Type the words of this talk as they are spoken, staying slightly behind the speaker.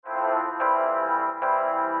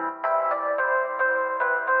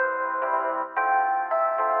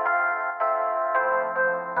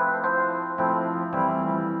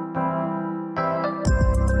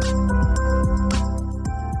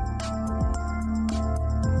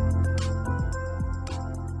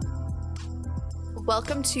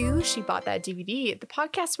Welcome to She Bought That DVD, the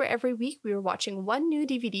podcast where every week we are watching one new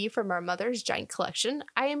DVD from our mother's giant collection.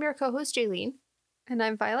 I am your co-host, Jaylene. And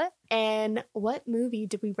I'm Violet. And what movie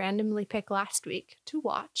did we randomly pick last week to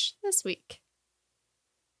watch this week?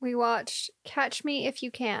 We watched Catch Me If You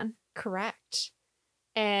Can. Correct.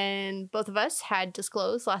 And both of us had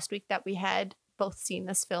disclosed last week that we had both seen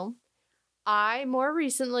this film. I more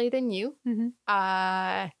recently than you.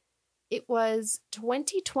 It was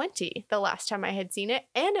 2020 the last time I had seen it,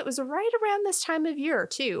 and it was right around this time of year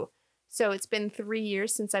too. So it's been 3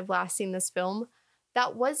 years since I've last seen this film.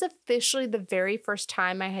 That was officially the very first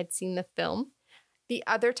time I had seen the film. The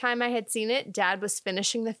other time I had seen it, Dad was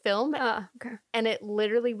finishing the film, and it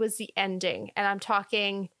literally was the ending. And I'm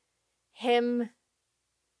talking him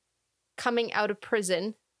coming out of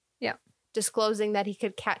prison, disclosing that he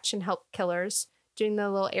could catch and help killers, doing the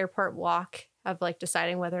little airport walk of like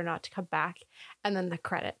deciding whether or not to come back, and then the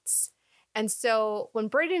credits. And so when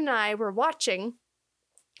Brady and I were watching,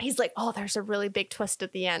 he's like, oh, there's a really big twist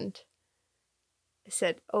at the end. I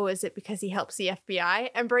said, oh, is it because he helps the FBI?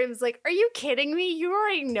 And Brady was like, are you kidding me? You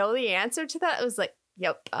already know the answer to that? I was like,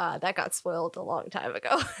 yep, that got spoiled a long time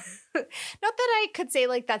ago. Not that I could say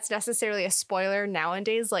like that's necessarily a spoiler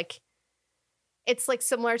nowadays. Like, it's like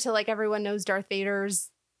similar to like everyone knows Darth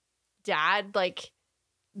Vader's dad. Like,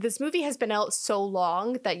 this movie has been out so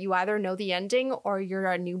long that you either know the ending or you're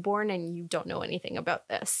a newborn and you don't know anything about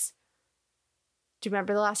this. Do you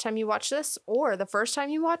remember the last time you watched this or the first time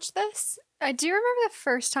you watched this? I do remember the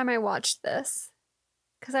first time I watched this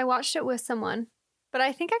because I watched it with someone, but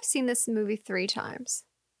I think I've seen this movie 3 times.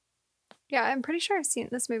 Yeah, I'm pretty sure I've seen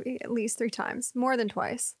this movie at least 3 times, more than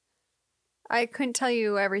twice. I couldn't tell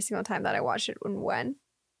you every single time that I watched it and when,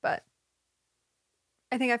 but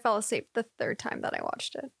I think I fell asleep the 3rd time that I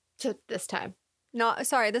watched it. To this time?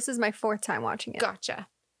 This is my 4th time watching it. Gotcha.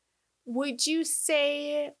 Would you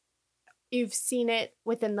say you've seen it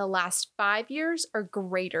within the last 5 years or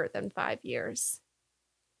greater than 5 years?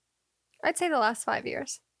 I'd say the last 5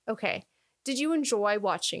 years. Okay. Did you enjoy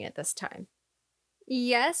watching it this time?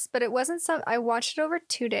 Yes, but it wasn't I watched it over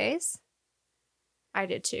 2 days. I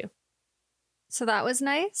did too. So that was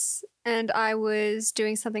nice. And I was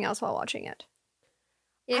doing something else while watching it.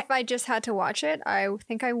 If I just had to watch it, I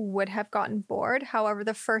think I would have gotten bored. However,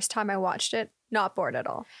 the first time I watched it, not bored at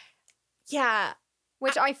all. Yeah.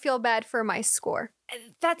 Which I feel bad for my score.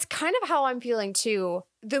 That's kind of how I'm feeling too.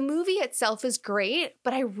 The movie itself is great,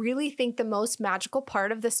 but I really think the most magical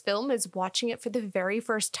part of this film is watching it for the very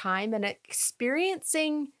first time and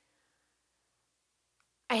experiencing,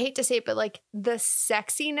 I hate to say it, but like the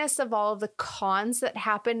sexiness of all of the cons that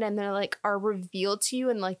happen and they're like are revealed to you,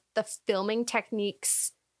 and like the filming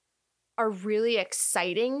techniques are really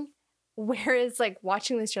exciting. Whereas like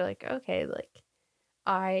watching this, you're like, okay, like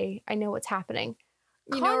I know what's happening.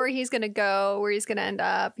 You know where he's going to go, where he's going to end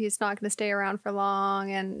up. He's not going to stay around for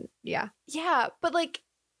long. And yeah. Yeah. But like,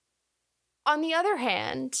 on the other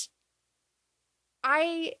hand,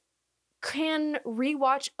 I can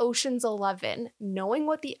rewatch Ocean's 11 knowing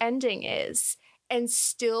what the ending is and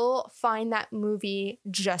still find that movie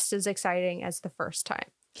just as exciting as the first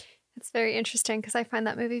time. It's very interesting because I find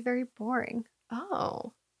that movie very boring.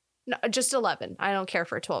 Oh. No, just 11. I don't care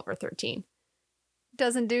for 12 or 13.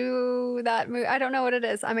 Doesn't do that movie. I don't know what it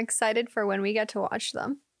is. I'm excited for when we get to watch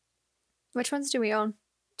them. Which ones do we own?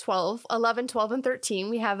 12, 11, 12, and 13.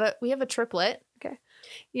 We have a triplet. Okay.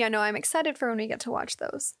 Yeah, no, I'm excited for when we get to watch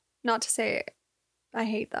those. Not to say I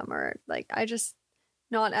hate them or like I just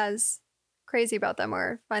not as crazy about them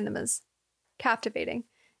or find them as captivating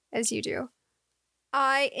as you do.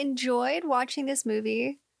 I enjoyed watching this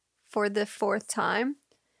movie for the 4th time,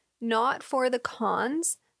 not for the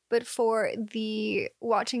cons, but for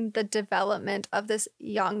watching the development of this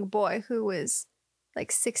young boy who was like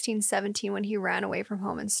 16, 17 when he ran away from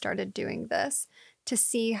home and started doing this, to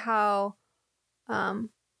see how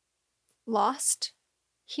lost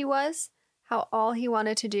he was, how all he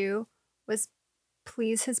wanted to do was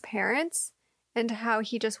please his parents, and how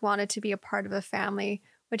he just wanted to be a part of a family,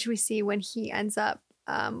 which we see when he ends up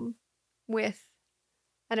with,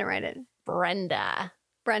 I didn't write it, Brenda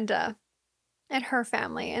and her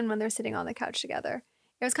family, and when they're sitting on the couch together.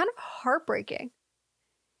 It was kind of heartbreaking.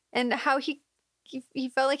 And how he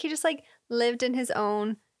felt like he just like lived in his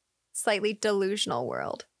own slightly delusional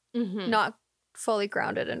world, not fully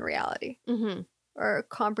grounded in reality, or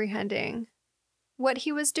comprehending what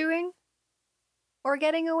he was doing or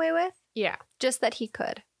getting away with. Yeah. Just that he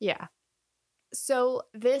could. Yeah. So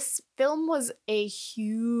this film was a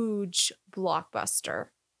huge blockbuster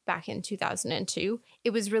back in 2002.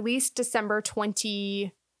 It was released December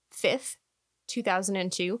 25th,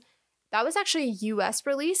 2002. That was actually a US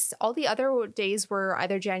release. All the other days were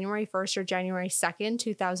either January 1st or January 2nd,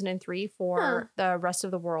 2003 for the rest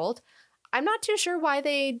of the world. I'm not too sure why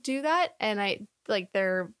they do that. And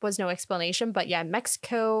there was no explanation. But yeah,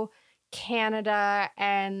 Mexico, Canada,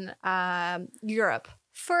 and Europe.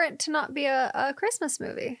 For it to not be a Christmas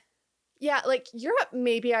movie. Yeah, like Europe,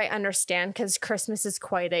 maybe I understand because Christmas is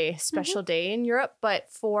quite a special day in Europe.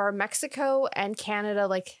 But for Mexico and Canada,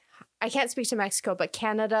 like I can't speak to Mexico, but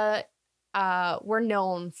Canada, we're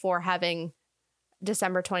known for having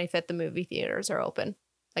December 25th, the movie theaters are open.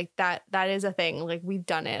 Like that is a thing. Like we've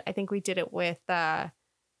done it. I think we did it with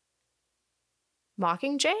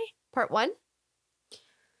Mockingjay Part 1.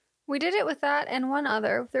 We did it with that and one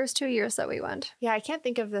other. There's 2 years that we went. Yeah, I can't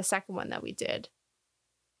think of the second one that we did.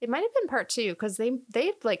 It might have been Part 2 because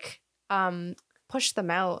they like pushed them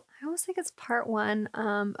out. I always think it's Part 1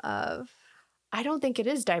 of... I don't think it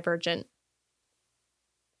is Divergent.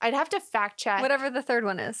 I'd have to fact check. Whatever the third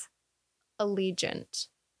one is. Allegiant.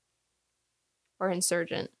 Or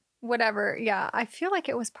Insurgent. Whatever. Yeah, I feel like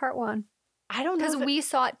it was Part 1. I don't know. Because we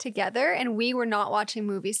saw it together and we were not watching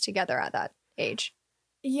movies together at that age.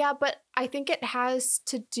 Yeah, but I think it has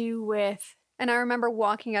to do with... And I remember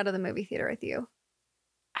walking out of the movie theater with you.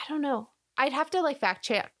 I don't know. I'd have to like fact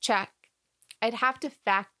check. I'd have to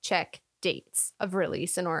fact check dates of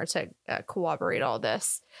release in order to corroborate all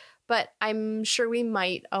this. But I'm sure we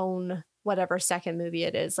might own whatever second movie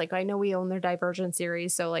it is. Like I know we own their Divergent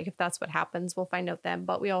series. So like if that's what happens, we'll find out then.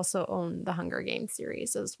 But we also own the Hunger Games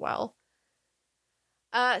series as well.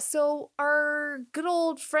 So our good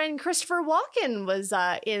old friend Christopher Walken was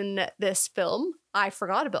in this film. I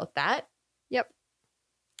forgot about that. Yep.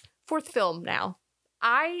 Fourth film now.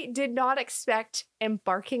 I did not expect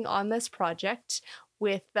embarking on this project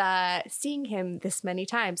with seeing him this many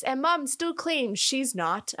times. And Mom still claims she's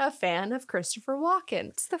not a fan of Christopher Walken.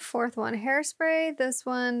 It's the fourth one. Hairspray, this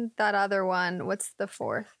one, that other one. What's the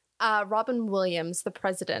fourth? Robin Williams, the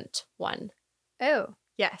President one. Oh.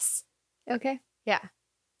 Yes. Okay. Yeah.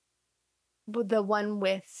 The one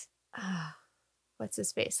with, what's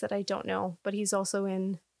his face that I don't know, but he's also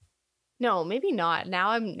in, no, maybe not. Now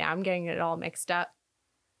I'm getting it all mixed up.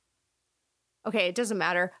 Okay, it doesn't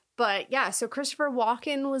matter. But yeah, so Christopher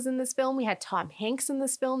Walken was in this film. We had Tom Hanks in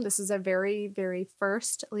this film. This is our very, very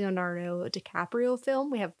first Leonardo DiCaprio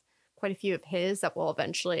film. We have quite a few of his that we'll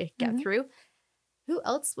eventually get through. Who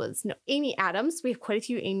else was? No, Amy Adams. We have quite a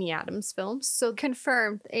few Amy Adams films. So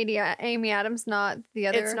confirmed, Amy Adams, not the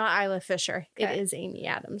other. It's not Isla Fisher. Okay. It is Amy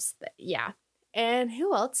Adams. Yeah. And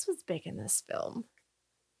who else was big in this film?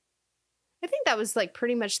 I think that was like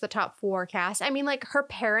pretty much the top 4 cast. I mean, like her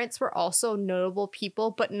parents were also notable people,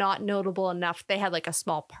 but not notable enough. They had like a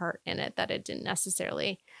small part in it that it didn't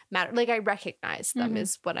necessarily matter. Like I recognized them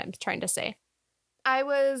is what I'm trying to say. I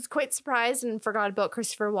was quite surprised and forgot about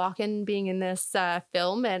Christopher Walken being in this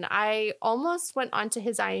film. And I almost went onto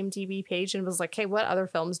his IMDb page and was like, hey, what other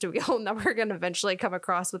films do we own that we're going to eventually come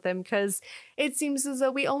across with him? Because it seems as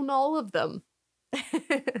though we own all of them.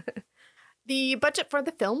 The budget for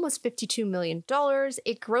the film was $52 million.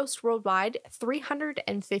 It grossed worldwide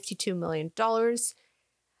 $352 million.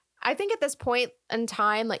 I think at this point in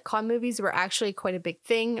time, like con movies were actually quite a big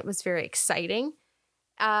thing. It was very exciting.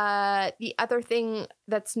 The other thing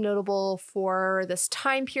that's notable for this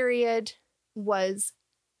time period was,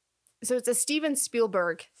 so it's a Steven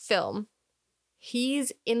Spielberg film.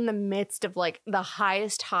 He's in the midst of like the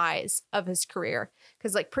highest highs of his career.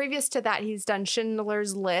 Because like previous to that, he's done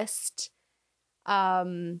Schindler's List.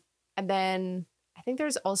 And then I think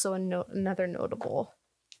there's also another notable.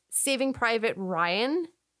 Saving Private Ryan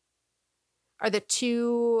are the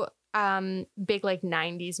two big like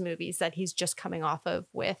 90s movies that he's just coming off of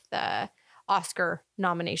with Oscar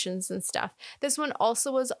nominations and stuff. This one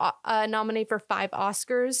also was nominated for 5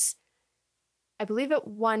 Oscars. I believe it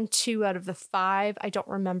won 2 out of the 5. I don't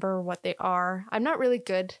remember what they are. I'm not really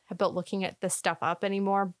good about looking at this stuff up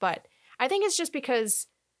anymore, but I think it's just because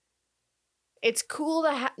it's cool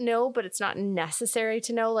to know, but it's not necessary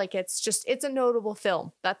to know. Like, it's a notable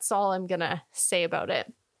film. That's all I'm going to say about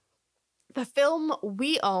it. The film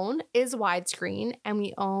we own is widescreen, and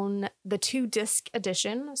we own the 2-disc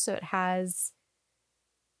edition. So it has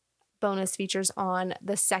bonus features on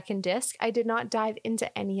the second disc. I did not dive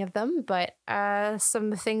into any of them, but some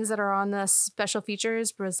of the things that are on the special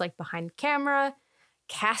features was like behind camera,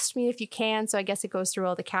 cast me if you can. So I guess it goes through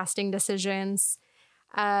all the casting decisions.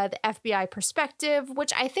 The FBI perspective,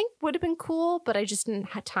 which I think would have been cool, but I just didn't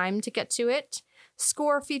have time to get to it.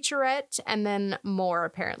 Score featurette, and then more,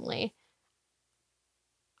 apparently.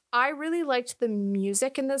 I really liked the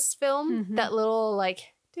music in this film. That little, like,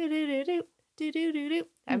 do-do-do-do, do-do-do-do.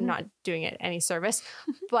 I'm not doing it any service.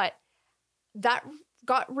 But that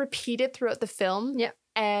got repeated throughout the film. Yep.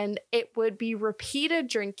 And it would be repeated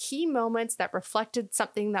during key moments that reflected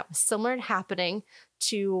something that was similar happening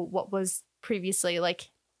to what was previously, like,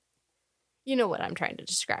 you know what I'm trying to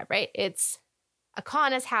describe, right? It's a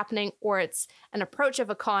con is happening, or it's an approach of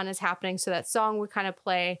a con is happening. So that song would kind of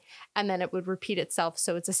play and then it would repeat itself.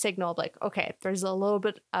 So it's a signal of like, okay, there's a little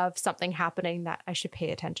bit of something happening that I should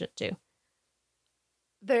pay attention to.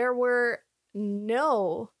 There were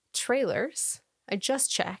no trailers. I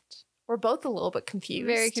just checked. We're both a little bit confused.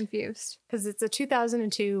 Very confused. Because it's a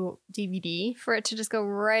 2002 DVD. For it to just go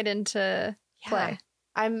right into play.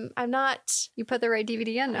 I'm not. You put the right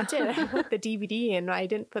DVD in now. I did. I put the DVD in. I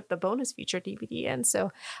didn't put the bonus feature DVD in.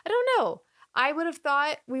 So I don't know. I would have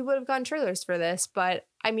thought we would have gotten trailers for this. But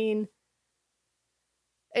I mean,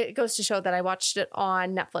 it goes to show that I watched it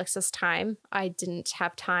on Netflix this time. I didn't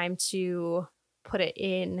have time to put it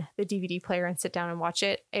in the DVD player and sit down and watch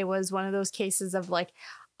it. It was one of those cases of like,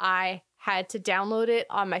 I had to download it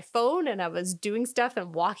on my phone and I was doing stuff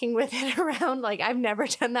and walking with it around. Like, I've never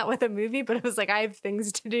done that with a movie, but it was like, I have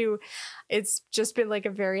things to do. It's just been like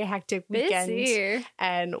a very hectic weekend. Busy.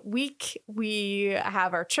 And week. We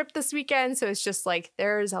have our trip this weekend. So it's just like,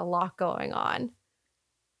 there's a lot going on.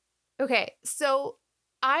 Okay. So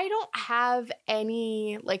I don't have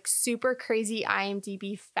any like super crazy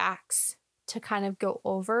IMDb facts to kind of go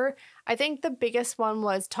over. I think the biggest one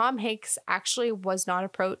was Tom Hanks actually was not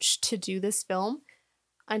approached to do this film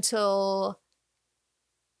until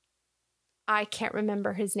I can't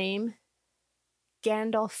remember his name.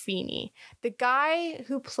 Gandolfini. The guy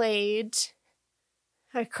who played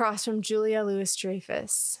across from Julia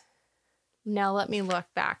Louis-Dreyfus. Now let me look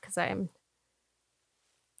back because I'm...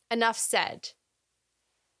 Enough Said.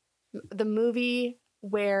 The movie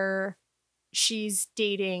where she's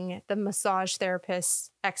dating the massage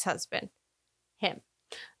therapist's ex-husband. Him.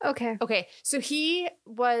 Okay. Okay, so he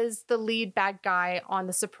was the lead bad guy on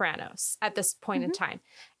The Sopranos at this point in time.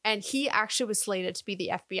 And he actually was slated to be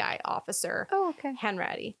the FBI officer. Oh, okay.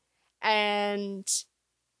 Hanratty. And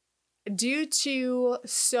due to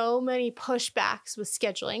so many pushbacks with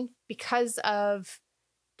scheduling, because of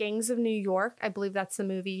Gangs of New York, I believe that's the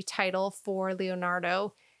movie title for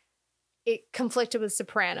Leonardo, it conflicted with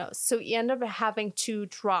Sopranos. So he ended up having to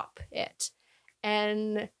drop it.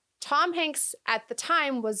 And Tom Hanks at the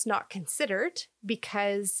time was not considered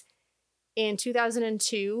because in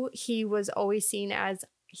 2002, he was always seen as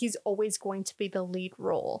he's always going to be the lead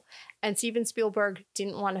role. And Steven Spielberg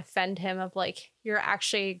didn't want to offend him of like, you're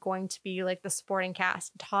actually going to be like the supporting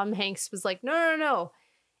cast. Tom Hanks was like, no.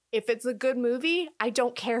 If it's a good movie, I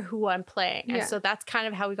don't care who I'm playing. Yeah. And so that's kind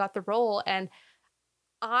of how we got the role. And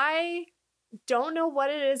I don't know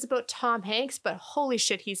what it is about Tom Hanks, but holy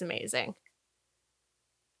shit, he's amazing.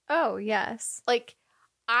 Oh, yes. Like,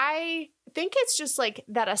 I think it's just like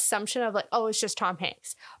that assumption of like, oh, it's just Tom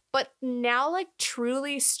Hanks. But now, like,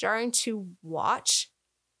 truly starting to watch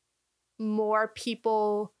more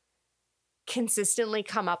people consistently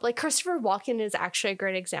come up. Like, Christopher Walken is actually a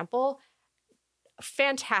great example.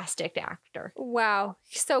 Fantastic actor. Wow.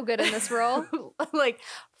 He's so good in this role. Like,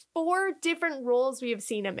 4 different roles we have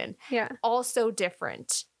seen him in. Yeah. All so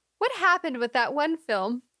different. What happened with that one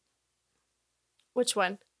film? Which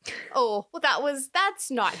one? Oh, well,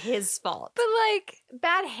 that's not his fault. But like,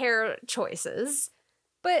 Bad hair choices.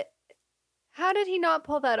 but how did he not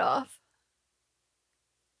pull that off?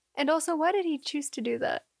 And also, why did he choose to do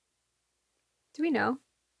that? Do we know?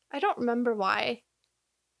 I don't remember why.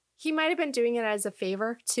 He might have been doing it as a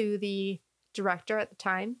favor to the director at the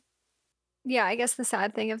time. Yeah, I guess the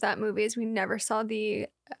sad thing of that movie is we never saw the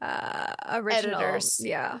original. Editors.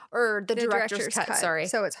 Yeah. Or the director's cut, sorry.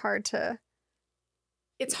 So it's hard to...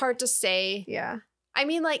 It's hard to say. Yeah. I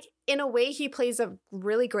mean, like, in a way, he plays a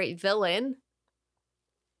really great villain.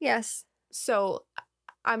 Yes. So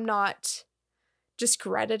I'm not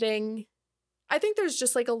discrediting. I think there's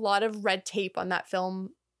just, like, a lot of red tape on that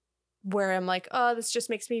film where I'm like, oh, this just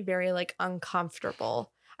makes me very, like,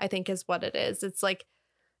 uncomfortable, I think is what it is. It's, like,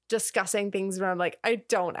 discussing things where I'm like, I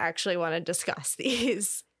don't actually want to discuss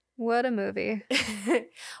these. What a movie.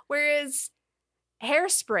 Whereas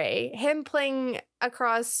Hairspray, him playing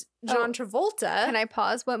across John Travolta. Can I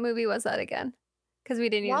pause? What movie was that again? Because we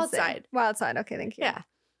didn't even Wild say. Side. Wild Side. Okay, thank you.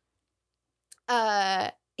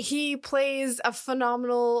 Yeah. He plays a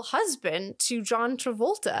phenomenal husband to John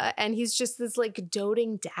Travolta, and he's just this like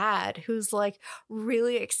doting dad who's like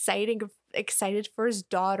really excited for his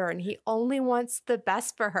daughter, and he only wants the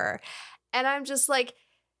best for her. And I'm just like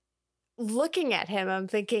looking at him, I'm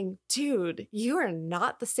thinking, dude, you are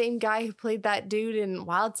not the same guy who played that dude in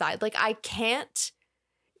Wild Side. Like, I can't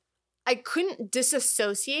I couldn't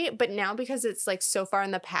disassociate, but now because it's like so far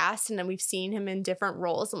in the past and then we've seen him in different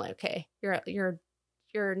roles, I'm like, okay,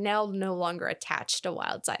 you're now no longer attached to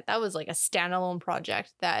Wildside. That was like a standalone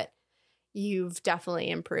project that you've definitely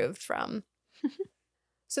improved from.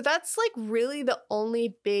 So that's like really the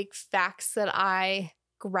only big facts that I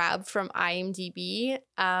grabbed from IMDb.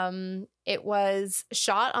 It was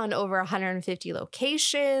shot on over 150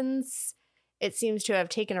 locations. It seems to have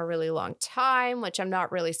taken a really long time, which I'm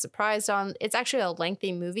not really surprised on. It's actually a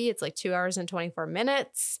lengthy movie. It's like 2 hours and 24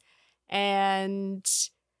 minutes. And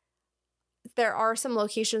there are some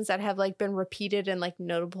locations that have like been repeated in like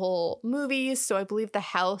notable movies. So I believe the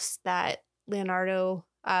house that Leonardo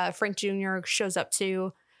Frank Jr. shows up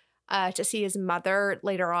to see his mother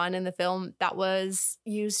later on in the film, that was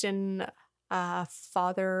used in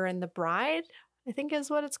Father and the Bride, I think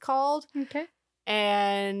is what it's called. Okay.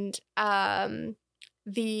 And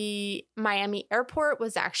the Miami airport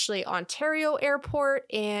was actually Ontario Airport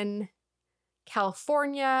in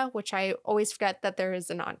California, which I always forget that there is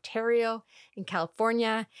an Ontario in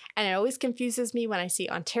California. And it always confuses me when I see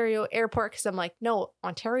Ontario Airport because I'm like, no,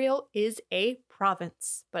 Ontario is a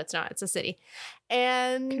province, but it's not. It's a city.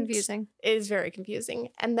 And Confusing. It is very confusing.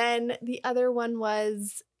 And then the other one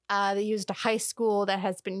was they used a high school that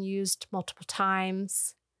has been used multiple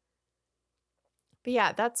times. But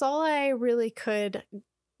yeah, that's all I really could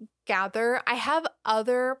gather. I have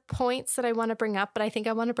other points that I want to bring up, but I think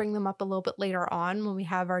I want to bring them up a little bit later on when we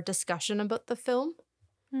have our discussion about the film.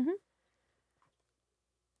 Mm-hmm.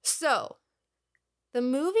 So the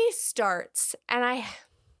movie starts, and I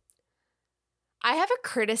have a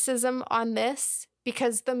criticism on this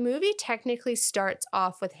because the movie technically starts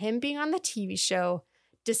off with him being on the TV show,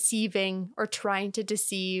 deceiving or trying to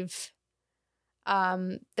deceive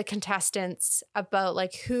the contestants about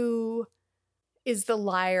like who is the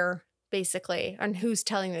liar, basically, and who's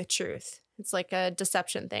telling the truth. It's like a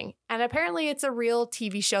deception thing. And apparently it's a real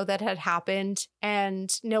TV show that had happened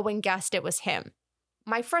and no one guessed it was him.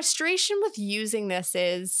 My frustration with using this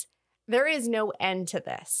is there is no end to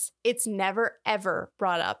this. It's never, ever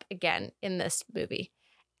brought up again in this movie.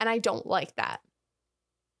 And I don't like that.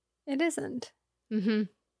 It isn't. Mm-hmm.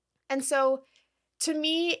 And so to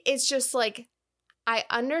me, it's just like, I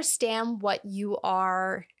understand what you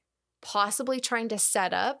are possibly trying to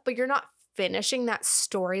set up, but you're not finishing that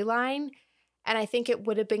storyline. And I think it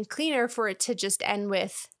would have been cleaner for it to just end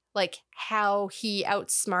with like how he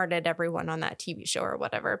outsmarted everyone on that TV show or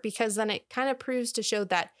whatever, because then it kind of proves to show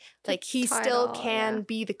that like he still can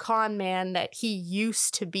be the con man that he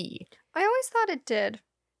used to be. I always thought it did.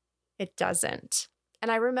 It doesn't. And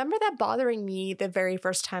I remember that bothering me the very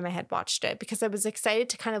first time I had watched it because I was excited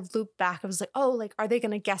to kind of loop back. I was like, oh, like, are they going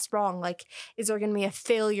to guess wrong? Like, is there going to be a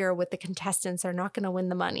failure with the contestants? They're not going to win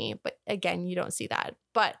the money. But again, you don't see that.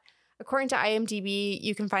 But according to IMDb,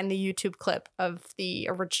 you can find the YouTube clip of the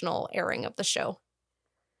original airing of the show.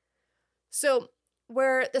 So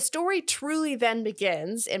where the story truly then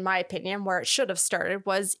begins, in my opinion, where it should have started,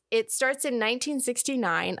 was it starts in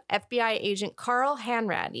 1969. FBI agent Carl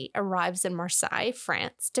Hanratty arrives in Marseille,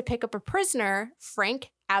 France, to pick up a prisoner,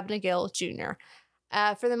 Frank Abagnale Jr.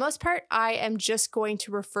 For the most part, I am just going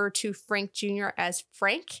to refer to Frank Jr. as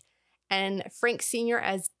Frank and Frank Sr.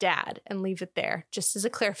 as Dad and leave it there, just as a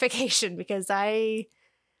clarification, because I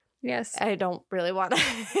don't really want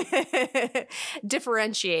to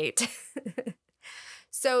differentiate.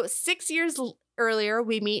 So 6 years earlier,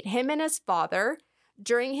 we meet him and his father.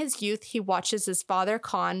 During his youth, he watches his father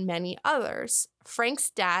con many others.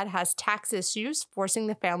 Frank's dad has tax issues, forcing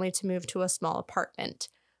the family to move to a small apartment.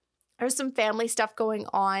 There's some family stuff going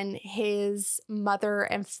on. His mother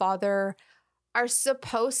and father are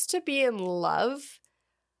supposed to be in love,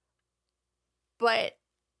 but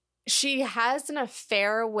she has an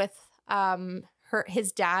affair with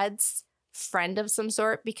his dad's friend of some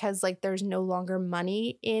sort because like there's no longer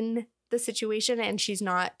money in the situation and she's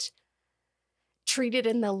not treated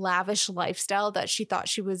in the lavish lifestyle that she thought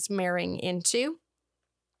she was marrying into.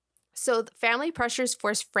 So the family pressures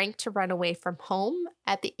force Frank to run away from home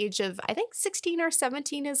at the age of, I think 16 or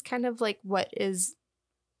 17 is kind of like what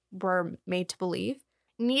we're made to believe.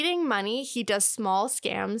 Needing money, he does small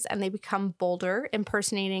scams and they become bolder,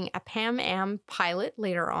 impersonating a Pan Am pilot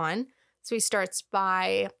later on. So he starts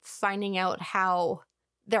by finding out how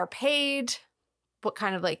they're paid, what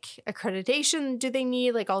kind of like accreditation do they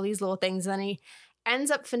need, like all these little things. Then he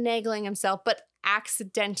ends up finagling himself, but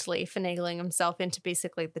accidentally finagling himself into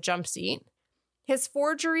basically the jump seat. His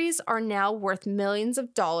forgeries are now worth millions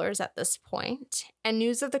of dollars at this point, and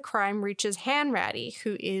news of the crime reaches Hanratty,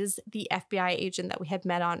 who is the FBI agent that we had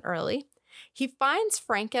met on early. He finds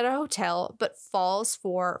Frank at a hotel, but falls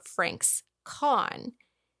for Frank's con.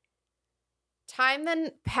 Time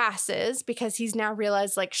then passes because he's now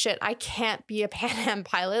realized, like, shit, I can't be a Pan Am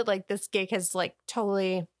pilot. Like, this gig has, like,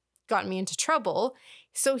 totally gotten me into trouble.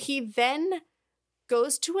 So he then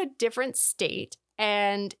goes to a different state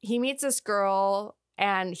and he meets this girl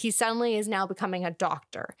and he suddenly is now becoming a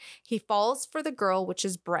doctor. He falls for the girl, which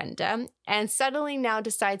is Brenda, and suddenly now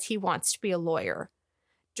decides he wants to be a lawyer.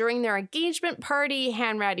 During their engagement party,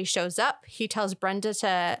 Hanratty shows up. He tells Brenda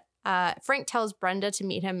to Frank tells Brenda to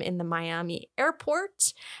meet him in the Miami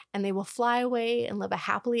airport, and they will fly away and live a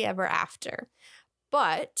happily ever after.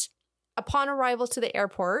 But upon arrival to the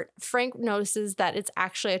airport, Frank notices that it's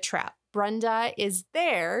actually a trap. Brenda is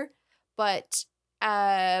there, but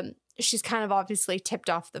she's kind of obviously tipped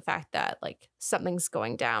off the fact that, like, something's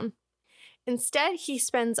going down. Instead, he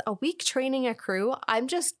spends a week training a crew. I'm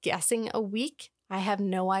just guessing a week. I have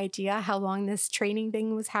no idea how long this training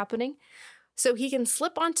thing was happening. So he can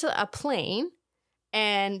slip onto a plane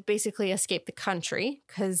and basically escape the country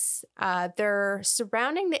because they're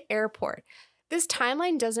surrounding the airport. This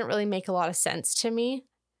timeline doesn't really make a lot of sense to me.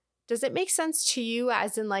 Does it make sense to you,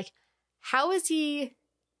 as in, like,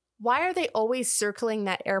 why are they always circling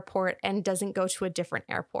that airport and doesn't go to a different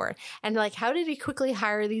airport? And, like, how did he quickly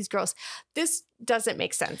hire these girls? This doesn't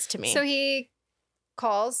make sense to me. So he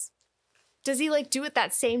calls. Does he, like, do it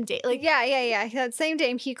that same day? Like, yeah. That same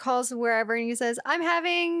day, he calls wherever and he says, I'm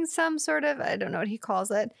having some sort of, I don't know what he calls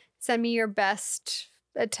it. Send me your best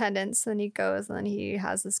attendance. Then he goes and then he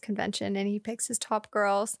has this convention and he picks his top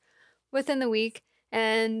girls within the week.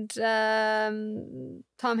 And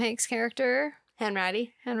Tom Hanks' character,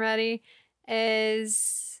 Hanratty,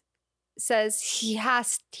 says he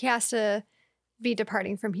has to be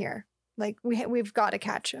departing from here. Like, we've got to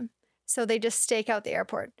catch him. So they just stake out the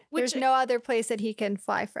airport. There's no other place that he can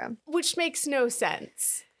fly from. Which makes no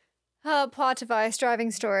sense. Plot device,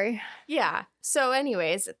 driving story. Yeah. So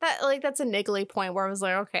anyways, that's a niggly point where I was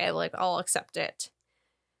like, okay, like, I'll accept it.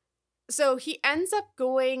 So he ends up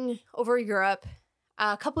going over Europe.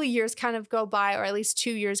 A couple of years kind of go by, or at least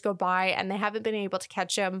 2 years go by, and they haven't been able to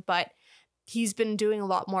catch him, but he's been doing a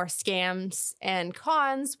lot more scams and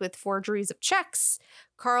cons with forgeries of checks.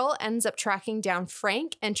 Carl ends up tracking down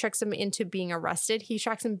Frank and tricks him into being arrested. He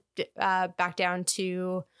tracks him back down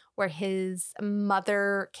to where his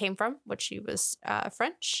mother came from, which she was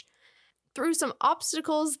French. Through some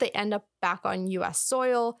obstacles, they end up back on U.S.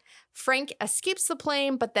 soil. Frank escapes the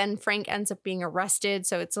plane, but then Frank ends up being arrested.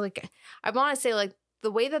 So it's like, I want to say, like,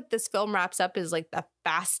 the way that this film wraps up is, like, the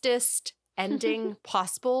fastest ending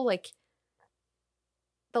possible. Like,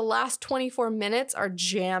 the last 24 minutes are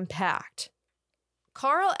jam-packed.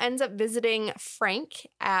 Carl ends up visiting Frank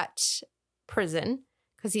at prison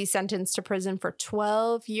because he's sentenced to prison for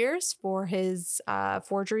 12 years for his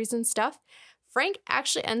forgeries and stuff. Frank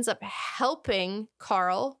actually ends up helping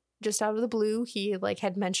Carl just out of the blue. He, like,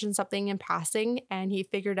 had mentioned something in passing and he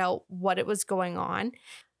figured out what it was going on.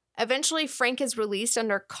 Eventually, Frank is released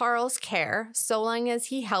under Carl's care so long as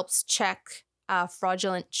he helps check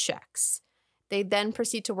fraudulent checks. They then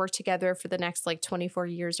proceed to work together for the next, like, 24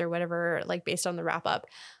 years or whatever, like, based on the wrap up.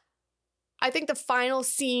 I think the final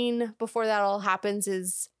scene before that all happens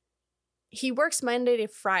is he works Monday to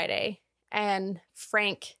Friday and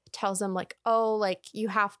Frank tells him, like, oh, like, you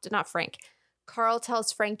have to, not Frank. Carl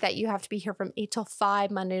tells Frank that you have to be here from 8 till 5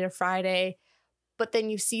 Monday to Friday. But then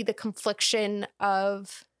you see the confliction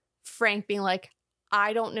of Frank being like,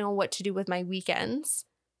 I don't know what to do with my weekends.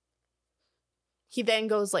 He then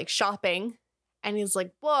goes, like, shopping. And he's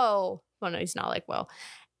like, whoa. Well, no, he's not like, whoa.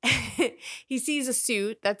 He sees a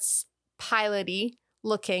suit that's pilot-y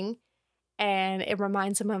looking, and it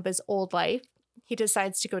reminds him of his old life. He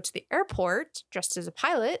decides to go to the airport dressed as a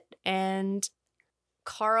pilot, and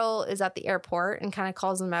Carl is at the airport and kind of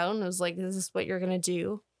calls him out and was like, is this what you're going to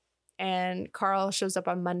do? And Carl shows up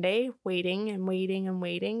on Monday, waiting,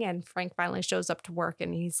 and Frank finally shows up to work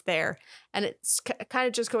and he's there. And it's kind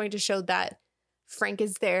of just going to show that Frank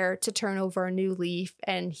is there to turn over a new leaf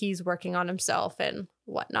and he's working on himself and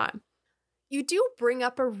whatnot. You do bring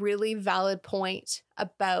up a really valid point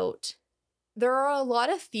about there are a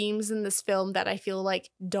lot of themes in this film that I feel like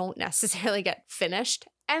don't necessarily get finished.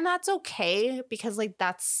 And that's okay because, like,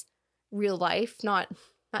 that's real life. Not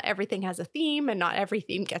everything has a theme and not every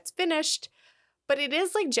theme gets finished. But it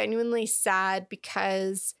is, like, genuinely sad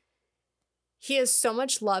because he has so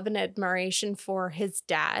much love and admiration for his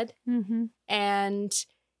dad. Mm-hmm. And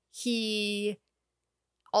he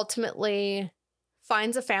ultimately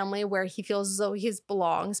finds a family where he feels as though he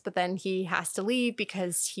belongs, but then he has to leave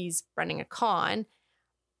because he's running a con.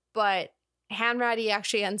 But Hanratty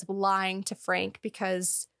actually ends up lying to Frank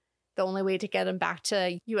because the only way to get him back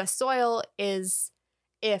to US soil is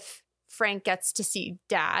if Frank gets to see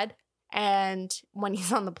Dad. And when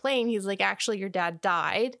he's on the plane, he's like, actually, your dad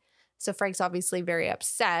died. So Frank's obviously very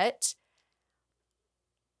upset.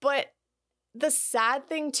 But the sad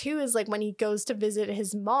thing, too, is like when he goes to visit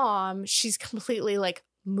his mom, she's completely like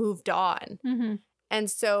moved on. Mm-hmm. And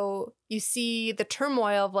so you see the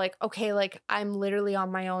turmoil of like, okay, like I'm literally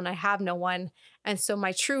on my own. I have no one. And so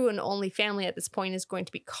my true and only family at this point is going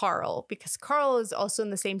to be Carl, because Carl is also in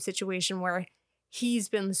the same situation where he's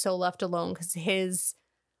been so left alone because his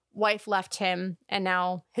wife left him and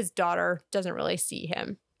now his daughter doesn't really see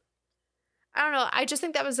him. I don't know. I just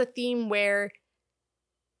think that was a theme where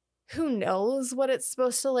who knows what it's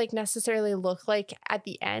supposed to like necessarily look like at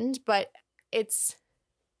the end, but it's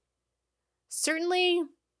certainly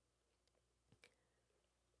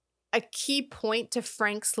a key point to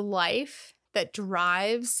Frank's life that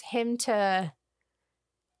drives him to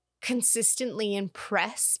consistently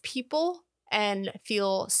impress people and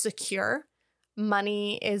feel secure.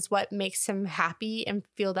 Money is what makes him happy and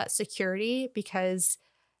feel that security, because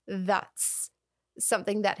that's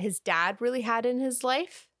something that his dad really had in his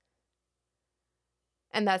life.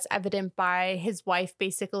 And that's evident by his wife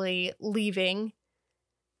basically leaving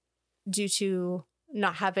due to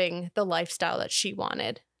not having the lifestyle that she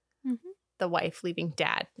wanted. Mm-hmm. The wife leaving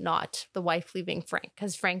Dad, not the wife leaving Frank,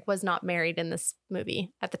 because Frank was not married in this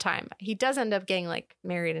movie at the time. He does end up getting like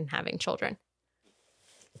married and having children.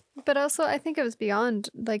 But also, I think it was beyond,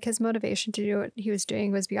 like, his motivation to do what he was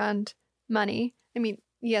doing was beyond money. I mean,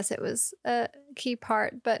 yes, it was a key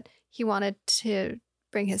part, but he wanted to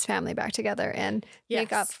bring his family back together and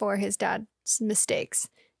make up for his dad's mistakes.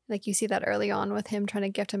 Like, you see that early on with him trying to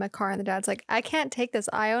gift him a car, and the dad's like, I can't take this.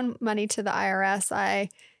 I own money to the IRS.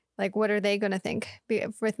 What are they going to think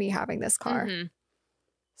with me having this car? Mm-hmm.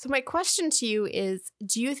 So my question to you is,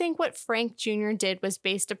 do you think what Frank Jr. did was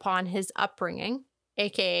based upon his upbringing,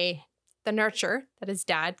 aka the nurture that his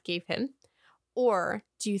dad gave him, or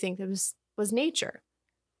do you think it was nature?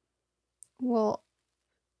 Well,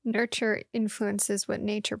 nurture influences what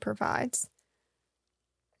nature provides.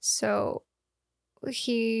 So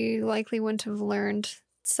he likely wouldn't have learned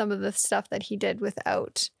some of the stuff that he did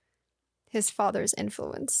without his father's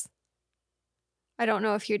influence. I don't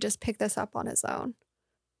know if he would just pick this up on his own.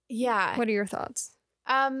 Yeah. What are your thoughts?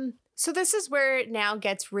 So this is where it now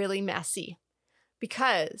gets really messy,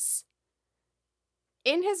 because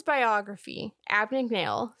in his biography,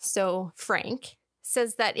 Abagnale, so Frank,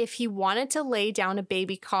 says that if he wanted to lay down a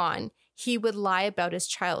baby con, he would lie about his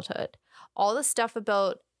childhood. All the stuff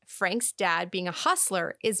about Frank's dad being a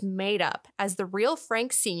hustler is made up, as the real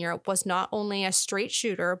Frank Sr. was not only a straight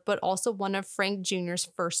shooter, but also one of Frank Jr.'s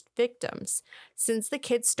first victims. Since the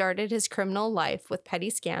kid started his criminal life with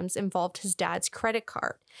petty scams involved his dad's credit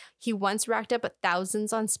card, he once racked up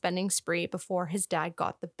thousands on spending spree before his dad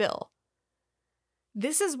got the bill.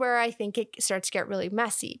 This is where I think it starts to get really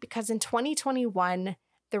messy, because in 2021,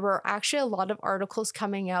 there were actually a lot of articles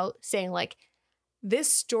coming out saying like,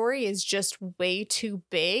 this story is just way too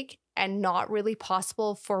big and not really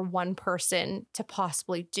possible for one person to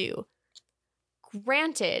possibly do.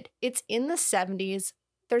 Granted, it's in the 70s.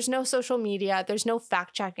 There's no social media. There's no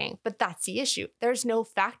fact checking, but that's the issue. There's no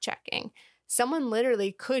fact checking. Someone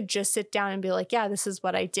literally could just sit down and be like, yeah, this is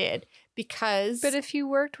what I did, because... But if you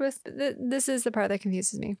worked with... This is the part that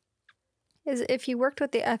confuses me. Is if you worked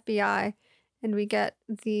with the FBI... And we get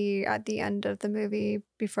at the end of the movie,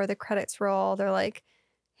 before the credits roll, they're like,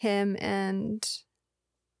 him and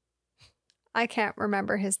I can't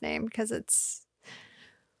remember his name because it's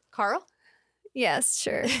Carl? Yes,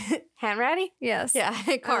 sure. Hanratty? Yes. Yeah,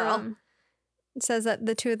 Carl. It says that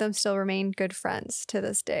the two of them still remain good friends to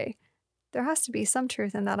this day. There has to be some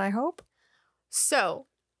truth in that, I hope. So,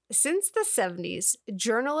 since the 70s,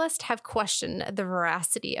 journalists have questioned the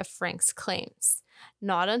veracity of Frank's claims.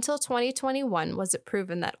 Not until 2021 was it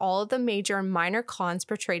proven that all of the major and minor cons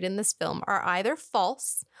portrayed in this film are either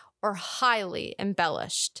false or highly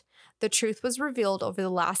embellished. The truth was revealed over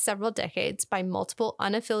the last several decades by multiple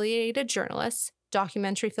unaffiliated journalists,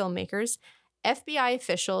 documentary filmmakers, FBI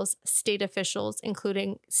officials, state officials,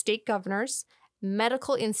 including state governors,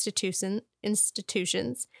 medical institutions,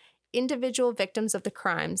 individual victims of the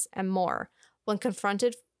crimes, and more. When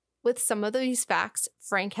confronted with some of these facts,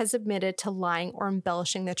 Frank has admitted to lying or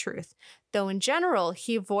embellishing the truth, though in general,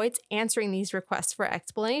 he avoids answering these requests for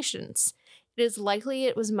explanations. It is likely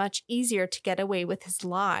it was much easier to get away with his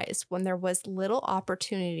lies when there was little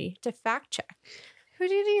opportunity to fact check. Who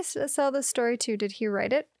did he sell the story to? Did he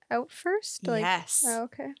write it out first? Yes. Oh,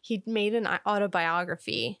 okay. He made an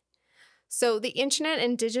autobiography. So the internet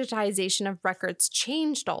and digitization of records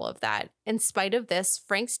changed all of that. In spite of this,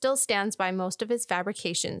 Frank still stands by most of his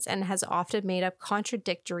fabrications and has often made up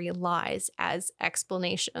contradictory lies as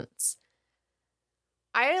explanations.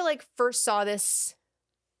 I first saw this,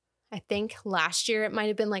 I think last year. It might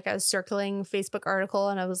have been I was circling Facebook article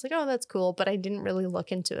and I was like, oh, that's cool. But I didn't really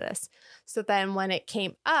look into this. So then when it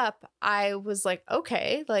came up, I was like,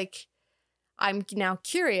 okay, I'm now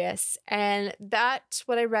curious. And that's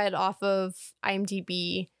what I read off of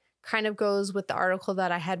IMDb kind of goes with the article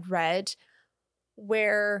that I had read,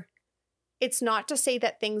 where it's not to say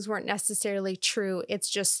that things weren't necessarily true. It's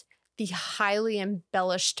just the highly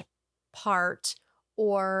embellished part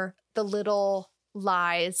or the little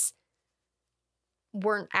lies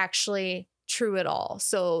weren't actually true at all.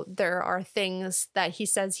 So there are things that he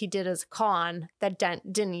says he did as a con that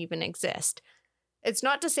didn't even exist. It's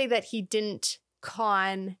not to say that he didn't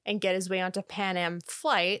con and get his way onto Pan Am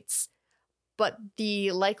flights, but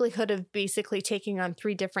the likelihood of basically taking on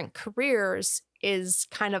 3 different careers is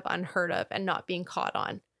kind of unheard of and not being caught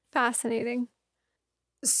on. Fascinating.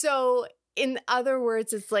 So in other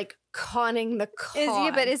words, it's like conning the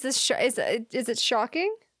con. But is it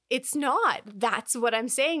shocking? It's not. That's what I'm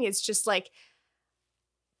saying. It's just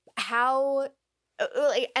how,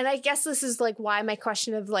 and I guess this is why my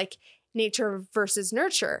question of nature versus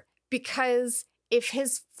nurture, because if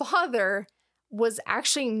his father was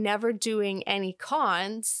actually never doing any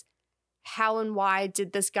cons, how and why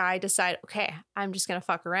did this guy decide, okay, I'm just going to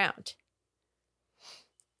fuck around?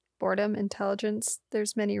 Boredom, intelligence,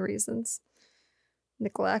 there's many reasons.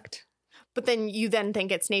 Neglect. But then you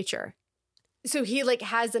think it's nature. So he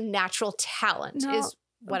has a natural talent is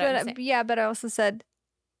what I'm saying. Yeah, but I also said,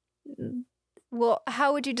 well,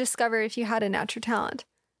 how would you discover if you had a natural talent?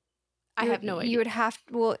 I have no idea. You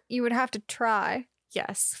would have to try.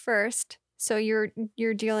 Yes. First. So you're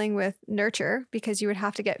dealing with nurture because you would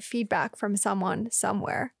have to get feedback from someone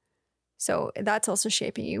somewhere. So that's also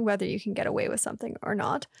shaping you, whether you can get away with something or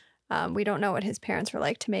not. We don't know what his parents were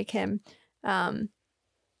like to make him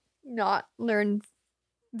not learn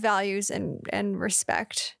values and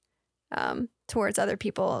respect towards other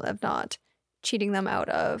people, of not cheating them out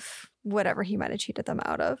of whatever he might have cheated them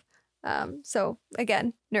out of. So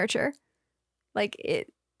again, nurture.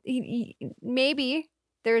 Maybe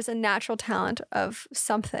there's a natural talent of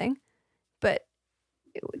something, but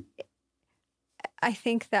I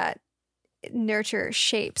think that nurture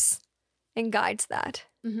shapes and guides that.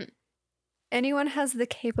 Mm-hmm. Anyone has the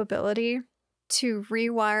capability to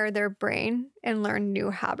rewire their brain and learn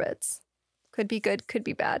new habits. Could be good, could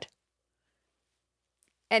be bad.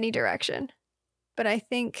 Any direction. But I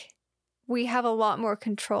think we have a lot more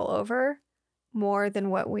control over more than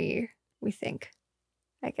what we think,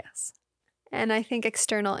 I guess. And I think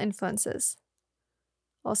external influences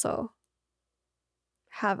also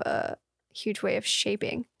have a huge way of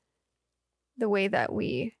shaping the way that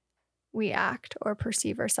we act or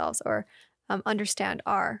perceive ourselves or understand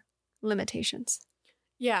our limitations.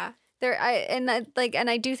 Yeah.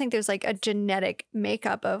 I do think there's a genetic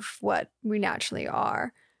makeup of what we naturally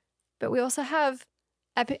are. But we also have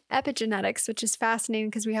epigenetics, which is fascinating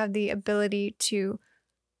because we have the ability to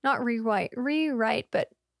not rewrite, but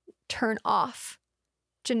turn off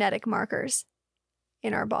genetic markers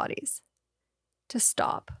in our bodies to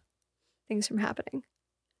stop things from happening.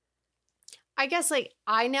 I guess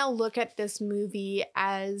I now look at this movie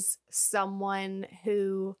as someone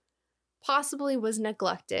who possibly was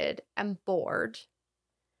neglected and bored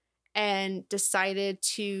and decided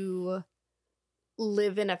to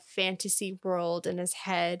live in a fantasy world in his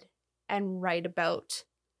head and write about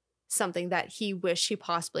something that he wished he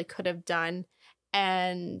possibly could have done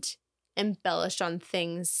and embellished on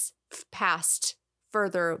things past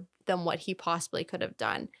further than what he possibly could have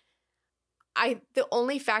done. The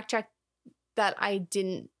only fact check that I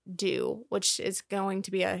didn't do, which is going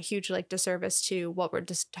to be a huge disservice to what we're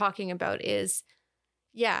just talking about, is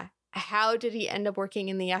how did he end up working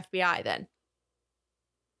in the FBI then?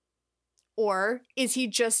 Or is he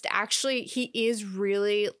just he is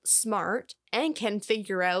really smart and can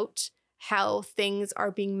figure out how things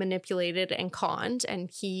are being manipulated and conned, and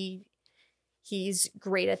he's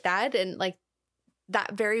great at that, and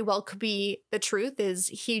that very well could be the truth, is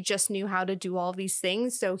he just knew how to do all these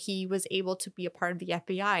things, so he was able to be a part of the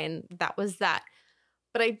FBI, and that was that.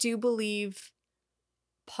 But I do believe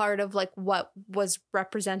part of what was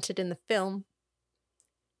represented in the film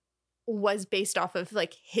was based off of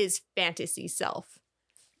his fantasy self.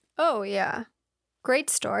 Oh yeah. Great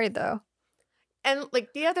story though. And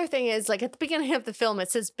the other thing is at the beginning of the film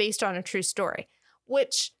it says based on a true story,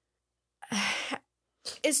 which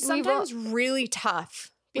is sometimes really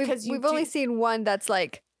tough Because we've only seen one that's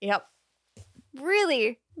like Yep.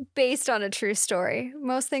 really based on a true story.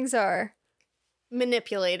 Most things are.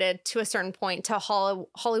 Manipulated to a certain point to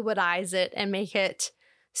Hollywoodize it and make it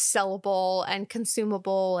sellable and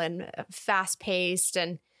consumable and fast paced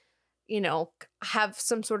and, have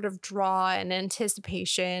some sort of draw and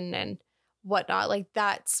anticipation and whatnot. Like,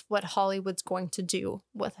 that's what Hollywood's going to do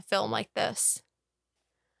with a film like this.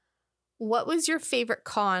 What was your favorite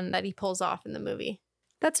con that he pulls off in the movie?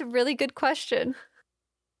 That's a really good question.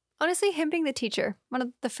 Honestly, him being the teacher, one of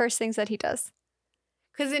the first things that he does.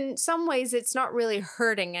 Because in some ways, it's not really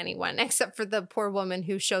hurting anyone except for the poor woman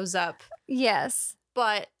who shows up. Yes.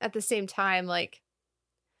 But at the same time, like,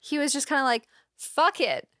 he was just kind of like, fuck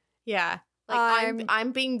it. Yeah. Like,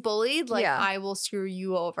 I'm being bullied. Like, Yeah. I will screw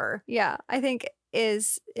you over. Yeah, I think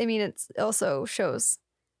it also shows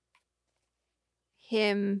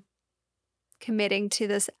him committing to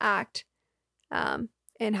this act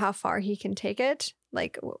and how far he can take it,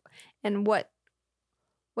 like, and what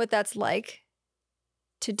that's like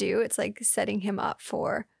to do. It's like setting him up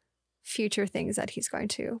for future things that he's going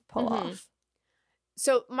to pull off.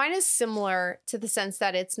 So mine is similar to the sense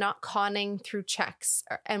that it's not conning through checks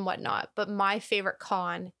and whatnot. But my favorite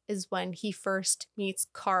con is when he first meets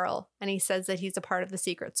Carl and he says that he's a part of the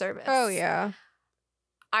Secret Service. Oh, yeah.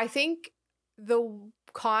 I think the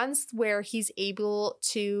cons where he's able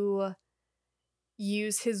to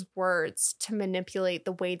use his words to manipulate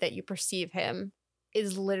the way that you perceive him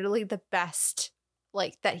is literally the best,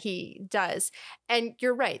 like, that he does. And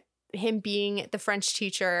you're right. Him being the French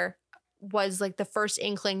teacher was like the first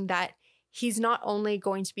inkling that he's not only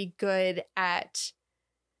going to be good at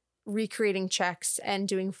recreating checks and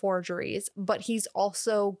doing forgeries, but he's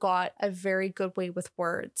also got a very good way with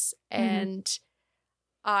words. And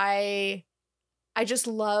I just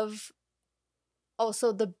love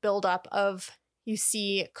also the buildup of, you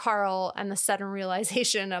see Carl and the sudden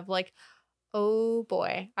realization of like, oh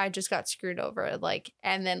boy, I just got screwed over. Like,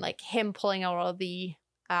 and then like him pulling out all the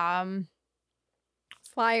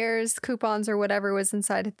flyers, coupons, or whatever was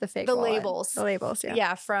inside the fake wallet. labels. The labels, yeah.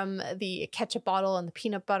 Yeah, from the ketchup bottle and the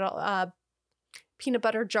peanut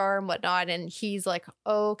butter jar and whatnot. And he's like,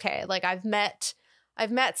 okay, like I've met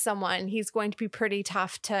someone. He's going to be pretty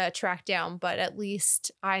tough to track down, but at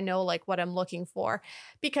least I know like what I'm looking for.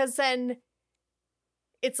 Because then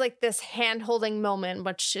it's like this hand-holding moment,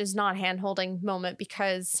 which is not hand-holding moment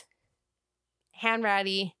because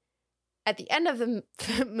Hanratty at the end of the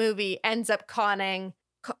movie ends up conning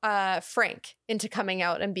Frank into coming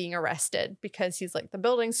out and being arrested because he's like, the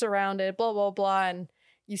building's surrounded, blah, blah, blah. And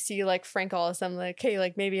you see like Frank all of a sudden like, hey,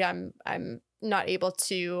 like maybe I'm not able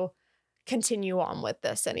to continue on with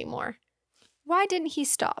this anymore. Why didn't he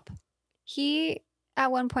stop? He,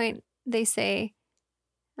 at one point, they say,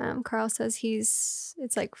 Carl says he's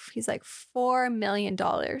like $4 million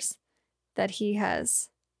that he has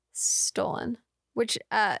stolen, which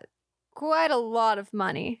quite a lot of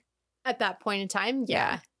money. At that point in time,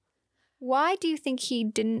 yeah. Why do you think he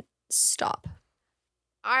didn't stop?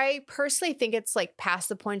 I personally think it's like past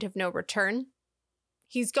the point of no return.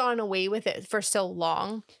 He's gone away with it for so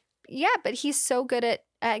long. Yeah, but he's so good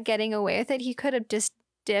at getting away with it. He could have just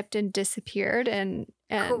dipped and disappeared and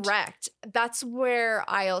Correct. That's where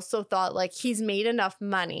I also thought like he's made enough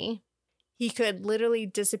money. He could literally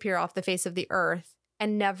disappear off the face of the earth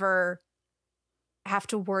and never have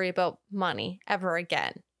to worry about money ever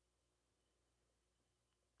again.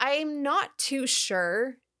 I'm not too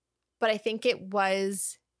sure, but I think it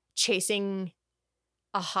was chasing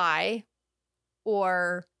a high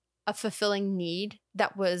or a fulfilling need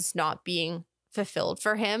that was not being fulfilled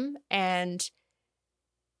for him. And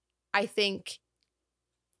I think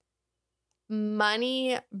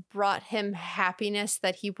money brought him happiness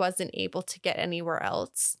that he wasn't able to get anywhere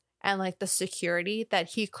else, and like the security that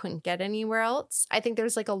he couldn't get anywhere else. I think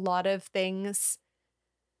there's like a lot of things,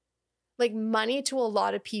 like money to a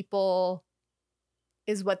lot of people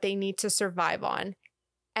is what they need to survive on.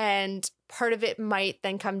 And part of it might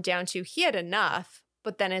then come down to he had enough,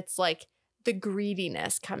 but then it's like the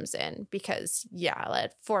greediness comes in because, yeah,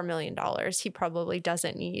 at $4 million, he probably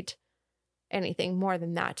doesn't need anything more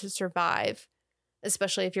than that to survive,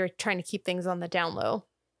 especially if you're trying to keep things on the down low.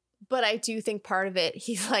 But I do think part of it,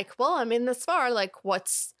 he's like, well, I'm in this far. Like,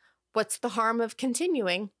 what's the harm of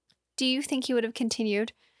continuing? Do you think he would have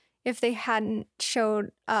continued if they hadn't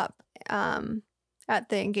showed up at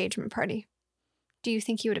the engagement party? Do you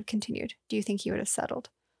think he would have continued? Do you think he would have settled?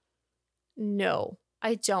 No,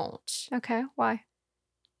 I don't. Okay, why?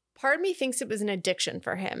 Part of me thinks it was an addiction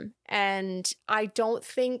for him. And I don't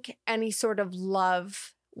think any sort of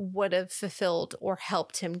love would have fulfilled or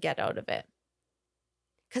helped him get out of it.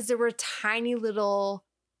 because there were tiny little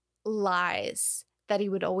lies that he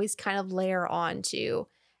would always kind of layer onto,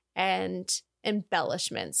 and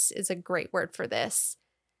embellishments is a great word for this,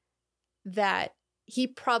 that he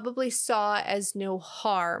probably saw as no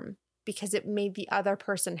harm because it made the other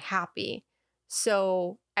person happy.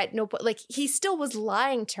 So at no point, like, he still was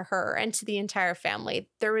lying to her and to the entire family.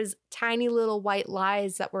 There was tiny little white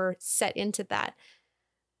lies that were set into that.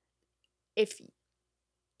 If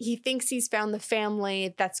he thinks he's found the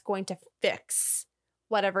family that's going to fix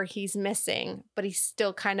whatever he's missing, but he's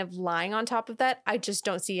still kind of lying on top of that, I just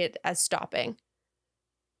don't see it as stopping.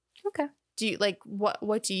 Okay. Do you like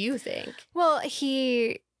what do you think? Well,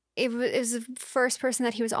 it was the first person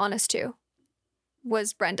that he was honest to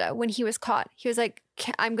was Brenda. When he was caught, he was like,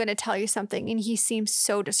 I'm going to tell you something. And he seems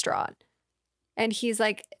so distraught. And he's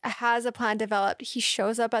like, has a plan developed. He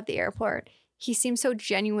shows up at the airport. He seems so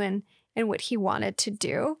genuine in what he wanted to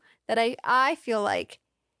do that I feel like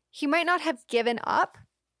he might not have given up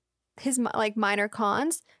his like minor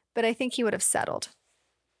cons, but I think he would have settled,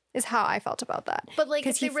 is how I felt about that. But like,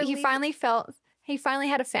 because he finally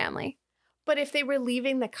had a family. But if they were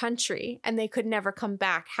leaving the country and they could never come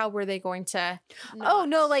back, how were they going to? Oh,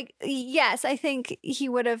 no, like, yes, I think he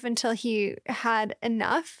would have until he had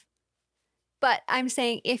enough. But I'm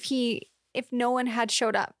saying if no one had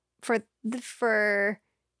showed up for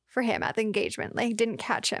him at the engagement, like didn't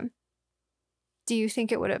catch him, do you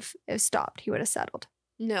think it would have stopped? He would have settled?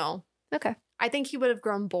 No. Okay. I think he would have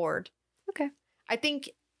grown bored. Okay. I think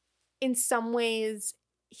in some ways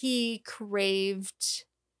he craved,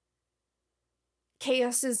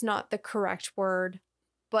 chaos is not the correct word,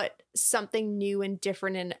 but something new and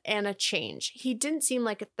different and a change. He didn't seem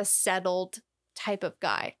like the settled type of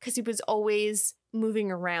guy because he was always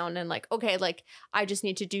moving around and like, okay, like I just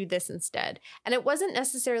need to do this instead. And it wasn't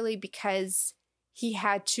necessarily because he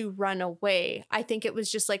had to run away. I think it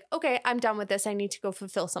was just like, okay, I'm done with this. I need to go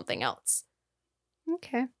fulfill something else.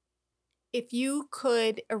 Okay. If you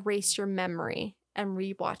could erase your memory and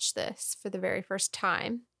rewatch this for the very first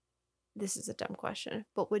time, this is a dumb question,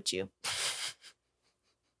 but would you?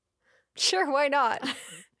 Sure, why not?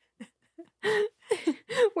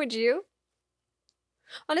 Would you?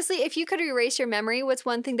 Honestly, if you could erase your memory, what's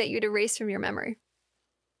one thing that you'd erase from your memory?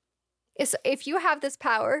 If you have this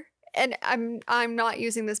power, and I'm not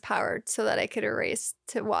using this power so that I could erase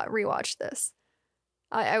to rewatch this,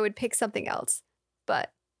 I would pick something else.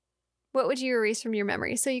 But what would you erase from your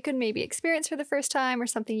memory? So you could maybe experience for the first time or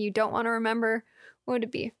something you don't want to remember. What would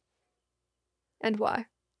it be? And why?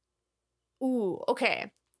 Ooh,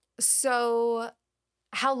 okay. So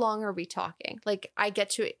how long are we talking? Like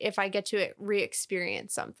if I get to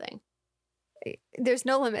re-experience something. There's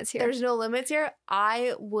no limits here. There's no limits here.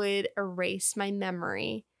 I would erase my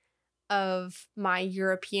memory of my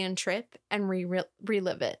European trip and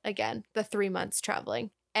relive it again, the 3 months traveling.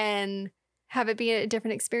 And have it be a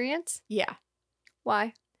different experience? Yeah.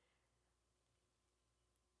 Why?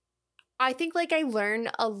 I think like I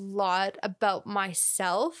learned a lot about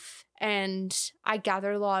myself and I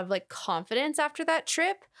gathered a lot of like confidence after that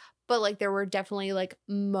trip. But like there were definitely like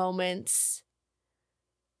moments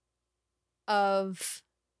of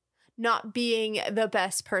not being the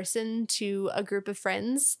best person to a group of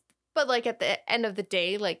friends. But like at the end of the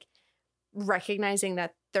day, like recognizing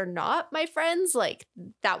that they're not my friends, like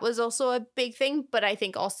that was also a big thing. But I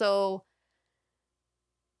think also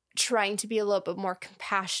trying to be a little bit more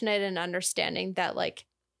compassionate and understanding that like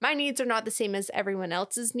my needs are not the same as everyone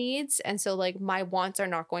else's needs. And so like my wants are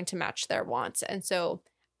not going to match their wants. And so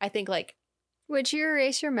I think like. Would you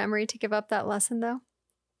erase your memory to give up that lesson though?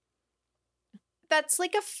 That's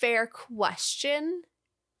like a fair question.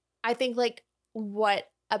 I think like what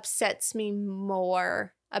upsets me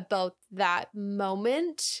more about that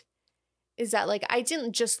moment is that like I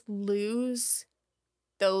didn't just lose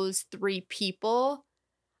those 3 people.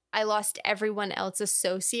 I lost everyone else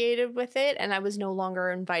associated with it and I was no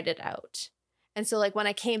longer invited out. And so like when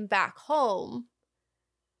I came back home,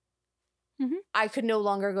 I could no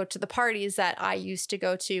longer go to the parties that I used to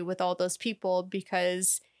go to with all those people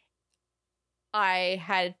because I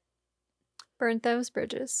had burnt those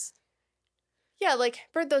bridges. Yeah, like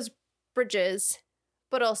burnt those bridges,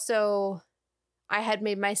 but also I had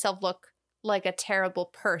made myself look like a terrible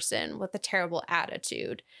person with a terrible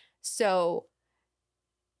attitude. So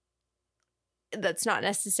that's not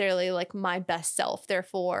necessarily like my best self.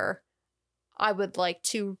 Therefore, I would like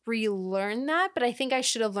to relearn that, but I think I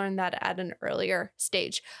should have learned that at an earlier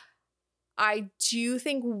stage. I do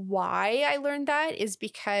think why I learned that is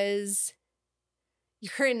because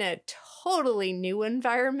you're in a totally new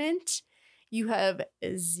environment. You have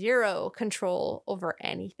zero control over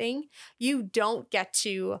anything. You don't get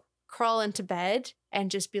to crawl into bed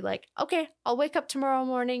and just be like, okay, I'll wake up tomorrow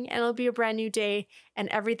morning and it'll be a brand new day and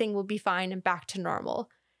everything will be fine and back to normal.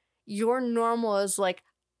 Your normal is like,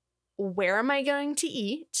 where am I going to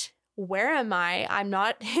eat? Where am I? I'm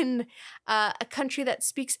not in a country that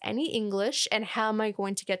speaks any English. And how am I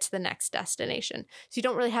going to get to the next destination? So you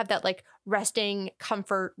don't really have that like resting,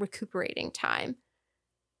 comfort, recuperating time.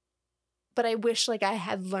 But I wish like I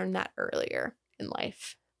had learned that earlier in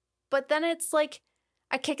life. But then it's like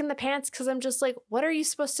a kick in the pants because I'm just like, what are you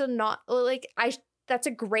supposed to not like? That's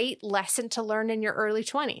a great lesson to learn in your early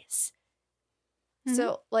 20s. Mm-hmm.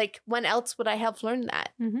 So like, when else would I have learned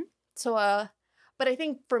that? Mm-hmm. So, but I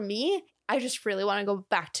think for me, I just really want to go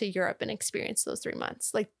back to Europe and experience those 3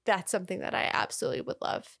 months. Like, that's something that I absolutely would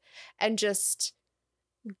love. And just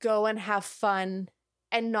go and have fun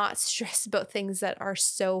and not stress about things that are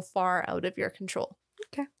so far out of your control.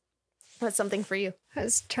 Okay. That's something for you. I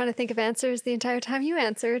was trying to think of answers the entire time you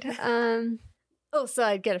answered. Oh, so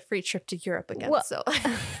I'd get a free trip to Europe again. Well, so,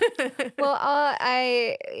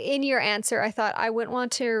 I in your answer, I thought I wouldn't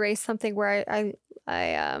want to erase something where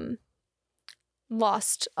I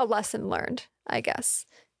lost a lesson learned, I guess,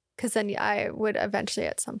 because then I would eventually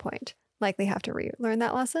at some point likely have to relearn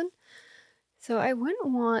that lesson. So I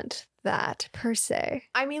wouldn't want that per se.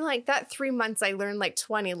 I mean, like that 3 months, I learned like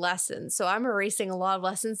 20 lessons. So I'm erasing a lot of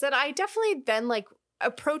lessons that I definitely then like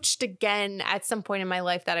approached again at some point in my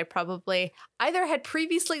life that I probably either had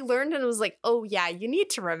previously learned and was like, oh yeah, you need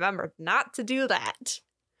to remember not to do that.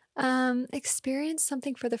 Experience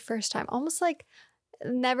something for the first time, almost like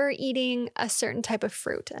never eating a certain type of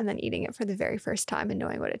fruit and then eating it for the very first time and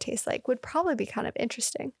knowing what it tastes like would probably be kind of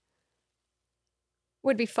interesting.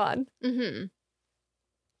 Would be fun. Mm-hmm.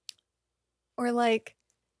 Or like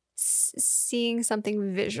seeing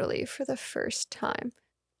something visually for the first time.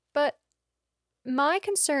 But my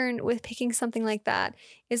concern with picking something like that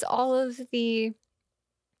is all of the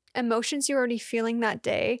emotions you're already feeling that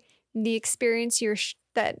day, the experience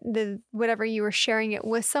whatever you were sharing it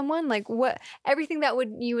with someone, like everything that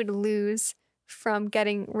you would lose from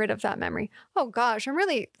getting rid of that memory. Oh gosh, I'm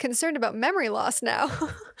really concerned about memory loss now.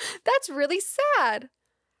 That's really sad.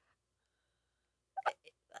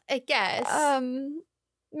 I guess.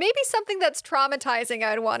 Maybe something that's traumatizing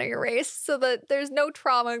I'd want to erase so that there's no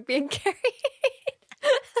trauma being carried.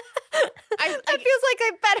 That feels like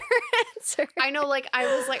a better answer. I know, like,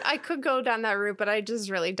 I was like, I could go down that route, but I just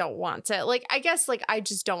really don't want to. Like, I guess, like, I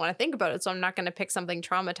just don't want to think about it, so I'm not going to pick something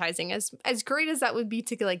traumatizing. As great as that would be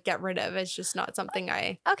to, like, get rid of, it's just not something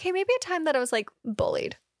I... Okay, maybe a time that I was, like,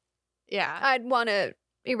 bullied. Yeah. I'd want to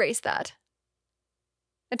erase that.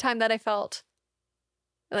 A time that I felt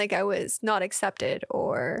like I was not accepted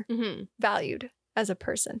or valued as a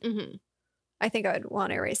person. Mm-hmm. I think I would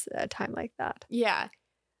want to erase a time like that. Yeah.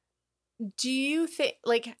 Do you think,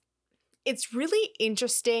 like, it's really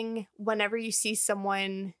interesting whenever you see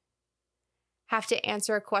someone have to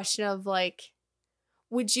answer a question of, like,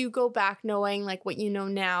 would you go back knowing, like, what you know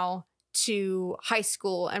now to high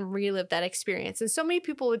school and relive that experience? And so many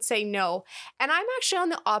people would say no. And I'm actually on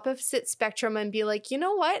the opposite spectrum and be like, you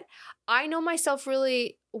know what? I know myself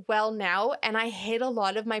really well now, and I hid a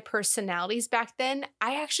lot of my personalities back then.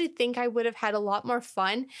 I actually think I would have had a lot more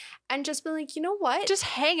fun and just been like, you know what? Just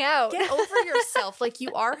hang out. Get over yourself. Like,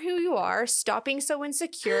 you are who you are. Stop being so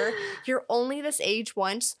insecure. You're only this age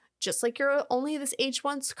once, just like you're only this age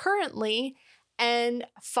once currently. And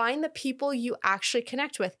find the people you actually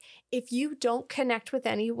connect with. If you don't connect with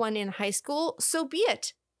anyone in high school, so be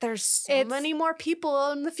it. There's so many more people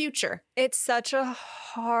in the future. It's such a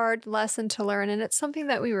hard lesson to learn. And it's something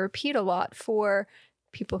that we repeat a lot for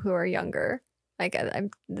people who are younger. Like,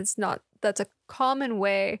 that's a common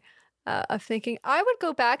way of thinking. I would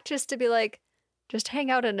go back just to be like, just hang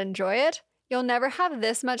out and enjoy it. You'll never have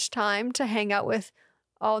this much time to hang out with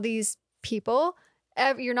all these people.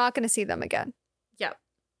 You're not going to see them again. Yep.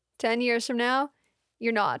 10 years from now,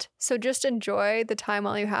 you're not. So just enjoy the time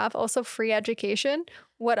while you have. Also, free education.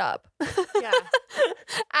 What up? Yeah.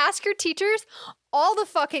 Ask your teachers all the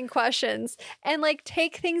fucking questions and like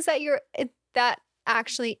take things that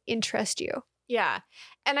actually interest you. Yeah.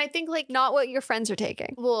 And I think like not what your friends are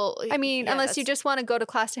taking. Well, I mean, yeah, unless you just want to go to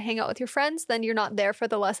class to hang out with your friends, then you're not there for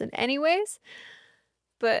the lesson anyways.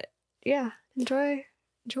 But yeah, enjoy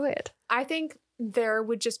it. I think there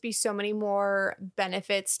would just be so many more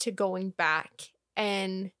benefits to going back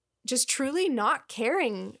and just truly not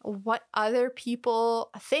caring what other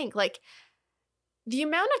people think. Like, the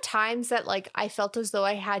amount of times that like I felt as though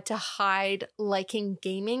I had to hide liking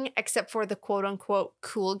gaming, except for the quote unquote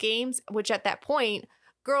cool games, which at that point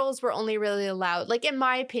girls were only really allowed, like, in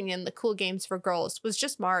my opinion, the cool games for girls was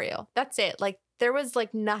just Mario. That's it. Like, there was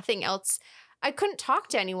like nothing else. I couldn't talk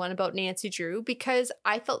to anyone about Nancy Drew because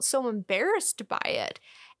I felt so embarrassed by it.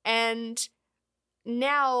 And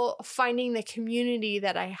now finding the community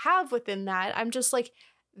that I have within that, I'm just like,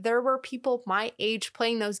 there were people my age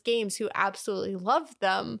playing those games who absolutely loved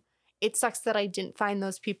them. It sucks that I didn't find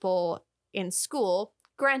those people in school.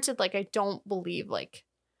 Granted, like, I don't believe like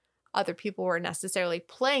other people were necessarily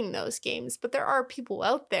playing those games, but there are people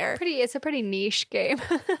out there. It's a pretty niche game.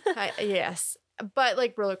 Yes. But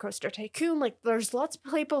like Roller Coaster Tycoon, like there's lots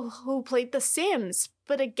of people who played The Sims.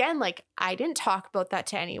 But again, like I didn't talk about that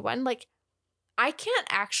to anyone. Like I can't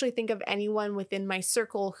actually think of anyone within my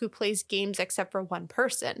circle who plays games except for one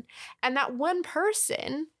person. And that one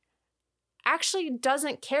person actually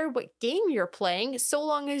doesn't care what game you're playing so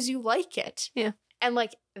long as you like it. Yeah. And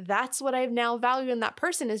like that's what I now value in that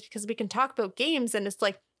person, is because we can talk about games and it's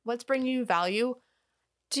like, what's bringing you value?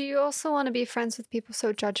 Do you also want to be friends with people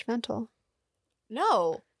so judgmental?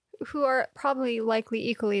 No. Who are probably likely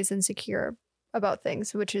equally as insecure about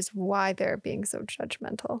things, which is why they're being so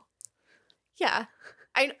judgmental. Yeah.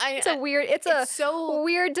 It's a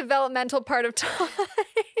weird developmental part of time.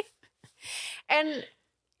 And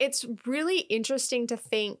it's really interesting to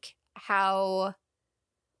think how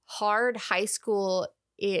hard high school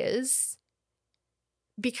is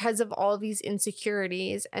because of all these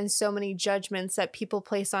insecurities and so many judgments that people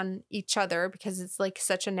place on each other, because it's like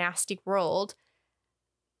such a nasty world,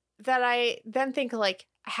 that I then think like,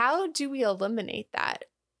 how do we eliminate that?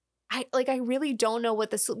 I really don't know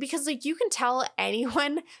what because like you can tell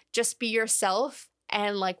anyone just be yourself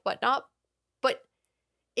and like whatnot, but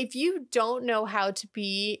if you don't know how to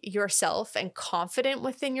be yourself and confident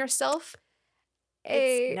within yourself,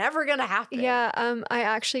 it's never gonna happen. Yeah, I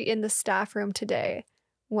actually, in the staff room today,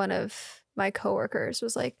 one of my coworkers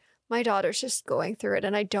was like, my daughter's just going through it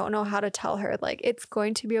and I don't know how to tell her, like, it's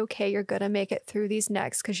going to be okay. You're going to make it through these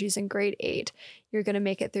next, because she's in grade 8. You're going to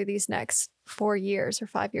make it through these next 4 years or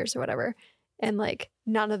 5 years or whatever. And like,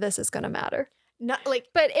 none of this is going to matter. Not like,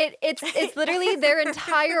 but it's literally their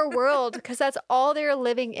entire world, because that's all they're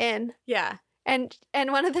living in. Yeah. And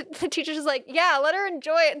one of the teachers is like, yeah, let her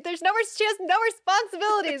enjoy it. She has no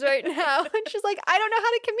responsibilities right now. And she's like, I don't know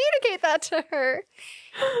how to communicate that to her.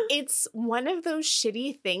 It's one of those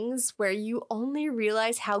shitty things where you only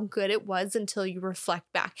realize how good it was until you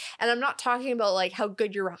reflect back. And I'm not talking about like how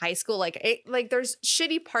good your high school, like there's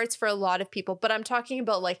shitty parts for a lot of people, but I'm talking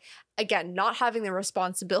about like, again, not having the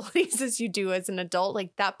responsibilities as you do as an adult.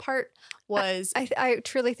 Like that part was... I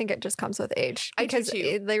truly think it just comes with age. Because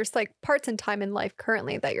there's like parts in time in life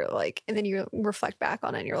currently that you're like, and then you reflect back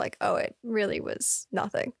on it and you're like, oh, it really was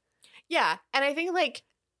nothing. Yeah. And I think like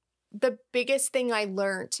the biggest thing I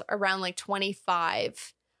learned around like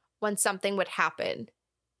 25, when something would happen,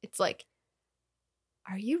 it's like,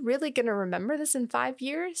 are you really going to remember this in 5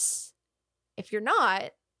 years? If you're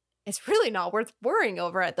not, it's really not worth worrying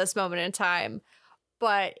over at this moment in time.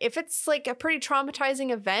 But if it's like a pretty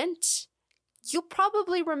traumatizing event, you'll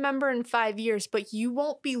probably remember in 5 years, but you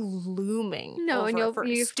won't be looming. No, and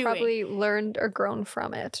you've probably learned or grown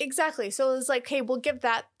from it. Exactly. So it's like, hey, we'll give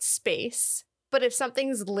that space. But if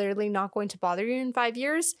something's literally not going to bother you in 5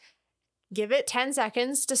 years, give it 10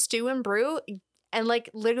 seconds to stew and brew and like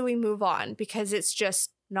literally move on, because it's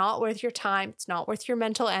just not worth your time. It's not worth your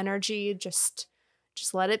mental energy. Just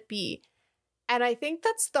let it be. And I think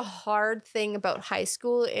that's the hard thing about high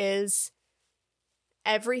school, is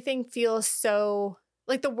everything feels so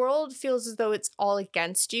like the world feels as though it's all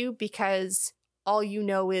against you, because all you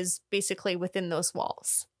know is basically within those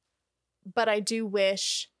walls. But I do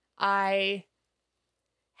wish I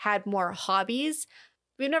had more hobbies.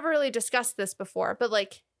 We've never really discussed this before, but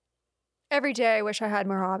like every day I wish I had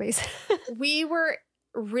more hobbies. We were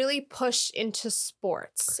really pushed into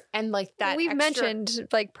sports and like that. We've mentioned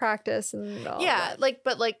like practice and all that.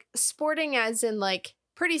 But like sporting as in like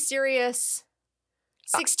pretty serious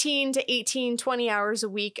 16 to 18, 20 hours a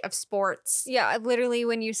week of sports. Yeah, literally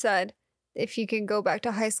when you said if you can go back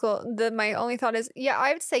to high school, my only thought is, yeah,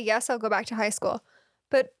 I would say yes, I'll go back to high school.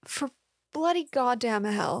 But for bloody goddamn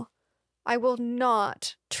hell, I will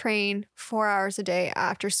not train 4 hours a day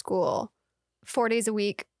after school, 4 days a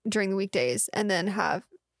week during the weekdays, and then have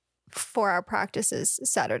 4-hour practices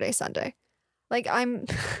Saturday, Sunday. Like I'm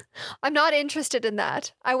not interested in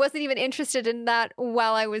that. I wasn't even interested in that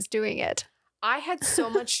while I was doing it. I had so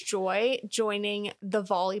much joy joining the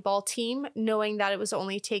volleyball team, knowing that it was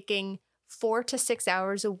only taking 4 to 6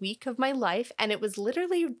 hours a week of my life. And it was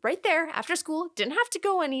literally right there after school, didn't have to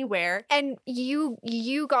go anywhere. And you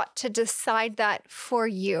got to decide that for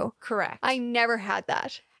you. Correct. I never had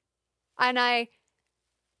that. And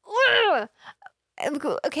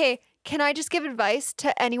okay, can I just give advice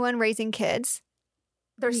to anyone raising kids?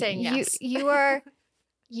 They're saying yes. You are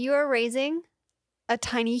raising a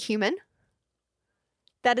tiny human.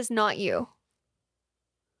 That is not you.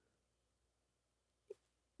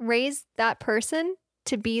 Raise that person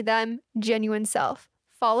to be them genuine self.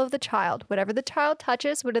 Follow the child. Whatever the child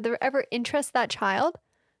touches, whatever interests that child,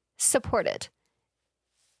 support it.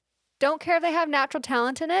 Don't care if they have natural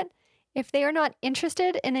talent in it. If they are not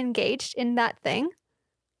interested and engaged in that thing,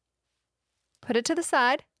 put it to the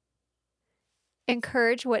side.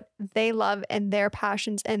 Encourage what they love and their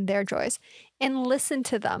passions and their joys, and listen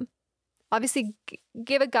to them. Obviously,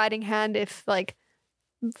 give a guiding hand if, like,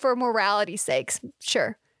 for morality's sakes,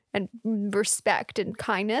 sure, and respect and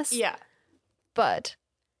kindness. Yeah. But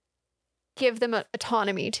give them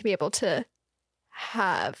autonomy to be able to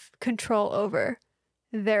have control over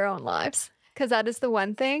their own lives. Because that is the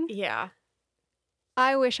one thing Yeah.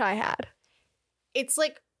 I wish I had. It's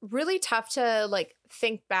like really tough to like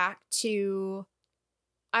think back to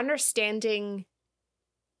understanding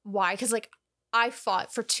why. Because like I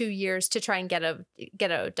fought for 2 years to try and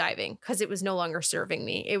get out diving because it was no longer serving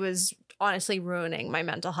me. It was honestly ruining my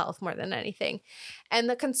mental health more than anything. And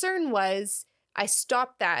the concern was I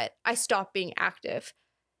stopped that. I stopped being active.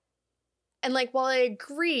 And like, while I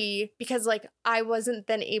agree, because like I wasn't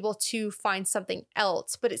then able to find something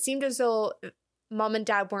else, but it seemed as though mom and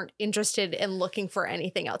dad weren't interested in looking for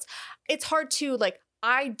anything else. It's hard to like,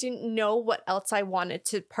 I didn't know what else I wanted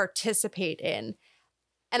to participate in.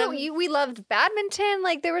 And we loved badminton.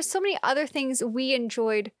 Like there were so many other things we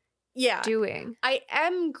enjoyed doing. I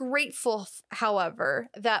am grateful, however,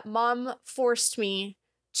 that mom forced me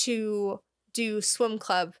to do swim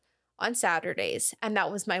club on Saturdays. And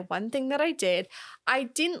that was my one thing that I did. I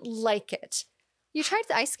didn't like it. You tried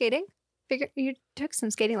ice skating? You took some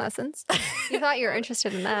skating lessons. You thought you were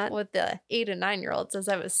interested in that. With the 8 and 9-year-olds as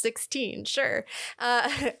I was 16, sure.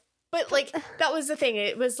 But like, that was the thing.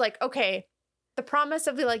 It was like, okay, the promise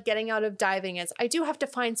of like getting out of diving is I do have to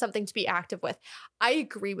find something to be active with. I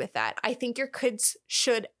agree with that. I think your kids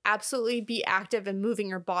should absolutely be active and moving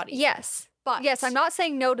your body. Yes. But yes, I'm not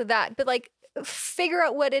saying no to that, but like figure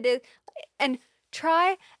out what it is and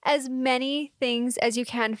try as many things as you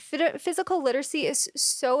can. Physical literacy is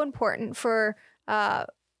so important for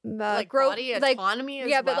like growth, body autonomy as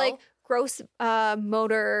well. but like gross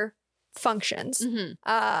motor functions.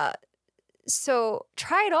 Mm-hmm. So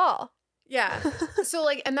try it all. Yeah. So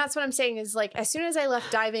like, and that's what I'm saying is like, as soon as I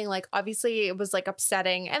left diving, like obviously it was like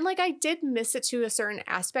upsetting and like I did miss it to a certain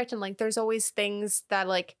aspect. And like, there's always things that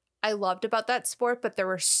like I loved about that sport, but there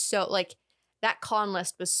were so like that con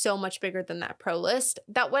list was so much bigger than that pro list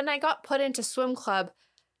that when I got put into swim club,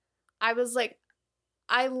 I was like,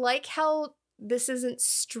 I like how this isn't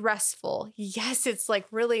stressful. Yes, it's like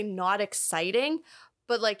really not exciting,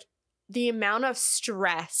 but like the amount of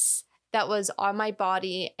stress that was on my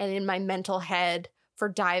body and in my mental head for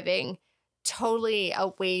diving totally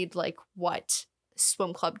outweighed like what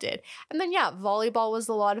swim club did. And then yeah, volleyball was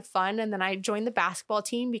a lot of fun. And then I joined the basketball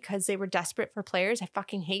team because they were desperate for players. I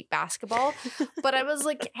fucking hate basketball. But I was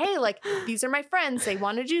like, hey, like these are my friends. They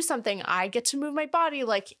want to do something. I get to move my body.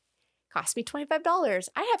 Like cost me $25.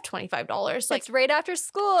 I have $25. Like it's right after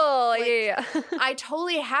school. Like, yeah. I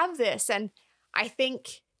totally have this. And I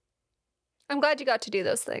think I'm glad you got to do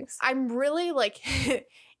those things. I'm really like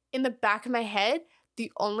in the back of my head,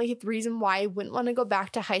 the only reason why I wouldn't want to go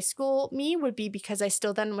back to high school me would be because I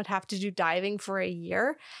still then would have to do diving for a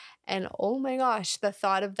year. And oh my gosh, the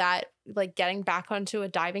thought of that, like getting back onto a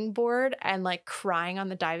diving board and like crying on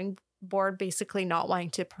the diving board, basically not wanting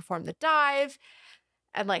to perform the dive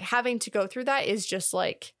and like having to go through that is just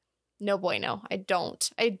like, no bueno.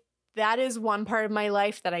 That is one part of my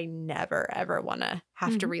life that I never, ever want to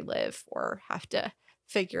have to relive or have to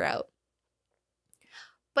figure out.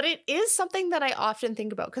 But it is something that I often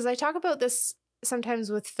think about because I talk about this sometimes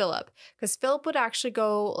with Philip because Philip would actually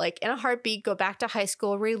go like in a heartbeat, go back to high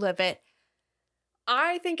school, relive it.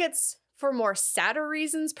 I think it's for more sadder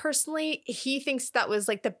reasons personally. He thinks that was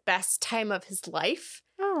like the best time of his life.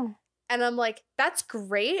 Oh. And I'm like, that's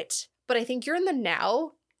great. But I think you're in the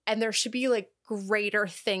now and there should be like greater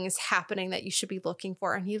things happening that you should be looking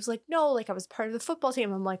for. And he was like, no, like I was part of the football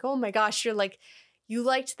team. I'm like, oh my gosh, you're like, you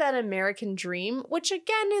liked that American dream, which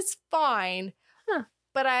again is fine. Huh.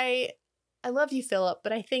 But I love you, Philip.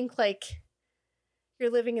 But I think like you're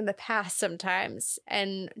living in the past sometimes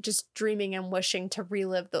and just dreaming and wishing to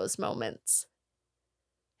relive those moments.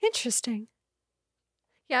 Interesting.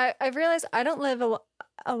 Yeah, I've realized I don't live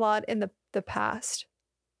a lot in the past.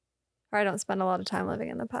 Or I don't spend a lot of time living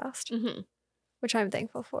in the past, which I'm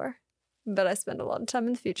thankful for. But I spend a lot of time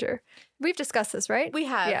in the future. We've discussed this, right? We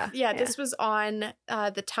have. Yeah, this yeah. was on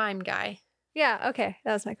The Time Guy. Yeah, okay.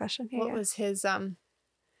 That was my question. Yeah, What was his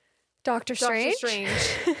Doctor Strange? Doctor Strange.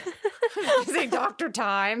 Say Doctor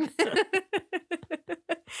Time.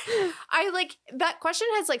 I like that question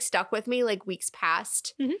has like stuck with me like weeks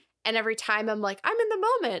past. And every time I'm like, I'm in the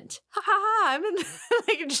moment. Ha ha ha. I'm in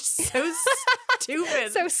like just so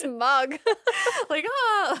stupid. So smug. Like,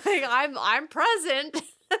 I'm present.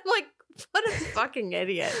 I'm like, what a fucking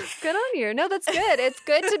idiot. Good on you. No, that's good. It's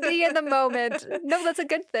good to be in the moment. No, that's a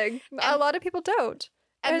good thing. A lot of people don't.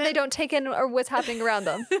 And they don't take in or what's happening around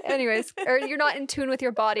them. Anyways, or you're not in tune with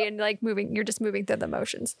your body and like moving. You're just moving through the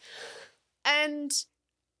motions. And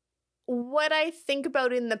what I think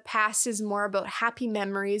about in the past is more about happy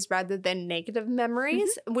memories rather than negative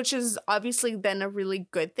memories, which is obviously then a really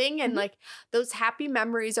good thing. And like those happy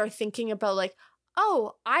memories are thinking about like,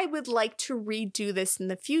 oh, I would like to redo this in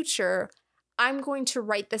the future. I'm going to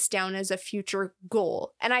write this down as a future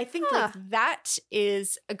goal. And I think like that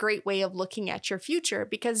is a great way of looking at your future,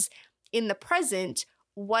 because in the present,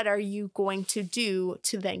 what are you going to do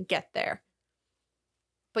to then get there?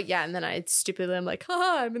 But yeah, and then I'm like,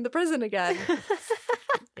 haha, I'm in the present again.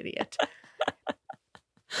 Idiot.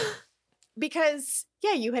 Because,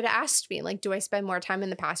 yeah, you had asked me, like, do I spend more time in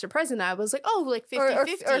the past or present? I was like, oh, like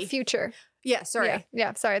 50-50. Or future. Yeah, sorry.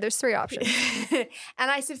 Yeah, sorry. There's 3 options. And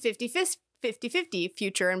I said 50-50,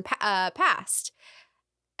 future and past.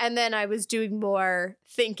 And then I was doing more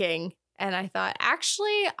thinking, and I thought,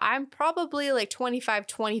 actually, I'm probably like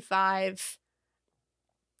 25-25,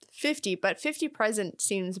 50, but 50 present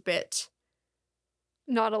seems a bit.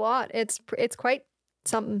 Not a lot. It's quite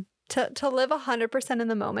something. To live 100% in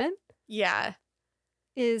the moment. Yeah.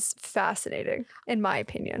 Is fascinating, in my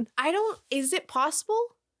opinion. Is it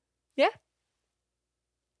possible? Yeah.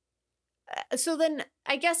 So then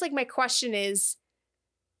I guess like my question is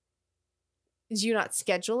you not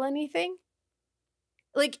schedule anything?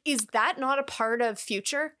 Like, is that not a part of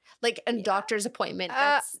future? Like a doctor's appointment?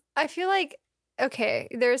 I feel like, okay,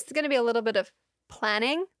 there's going to be a little bit of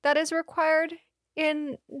planning that is required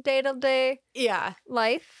in day-to-day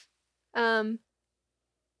life.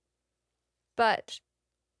 But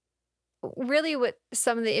really what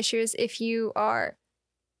some of the issues, if you are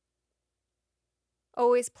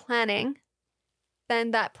always planning,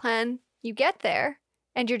 then that plan, you get there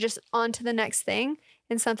and you're just on to the next thing,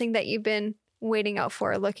 and something that you've been waiting out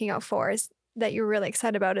for, looking out for, is that you're really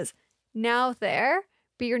excited about is now there,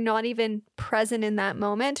 but you're not even present in that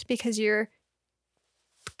moment because you're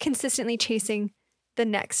consistently chasing the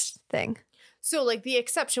next thing. So like the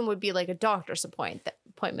exception would be like a doctor's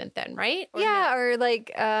appointment then, right? Or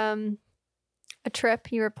like a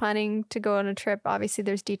trip. You were planning to go on a trip. Obviously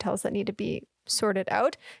there's details that need to be sorted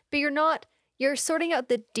out, but you're sorting out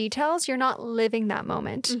the details. You're not living that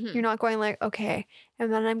moment. You're not going like, okay,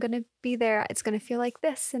 and then I'm going to be there. It's going to feel like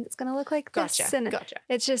this and it's going to look like this. And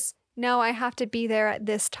it's just, no, I have to be there at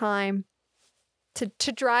this time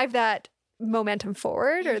to drive that momentum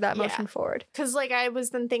forward, or that motion forward. Because like I was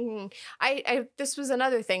then thinking, I this was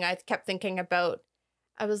another thing I kept thinking about.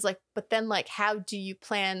 I was like, but then like, how do you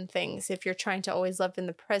plan things if you're trying to always live in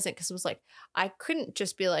the present? Because it was like, I couldn't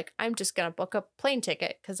just be like, I'm just going to book a plane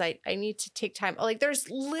ticket because I need to take time. Like there's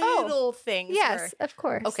little things. Yes, of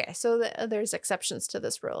course. Okay, so there's exceptions to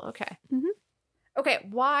this rule. Okay. Okay,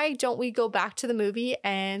 why don't we go back to the movie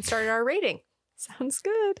and start our rating? Sounds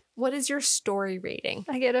good. What is your story rating?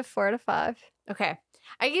 I get a 4 out of 5. Okay.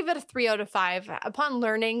 I gave it a 3 out of 5. Upon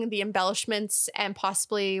learning the embellishments and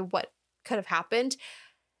possibly what could have happened,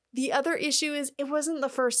 the other issue is it wasn't the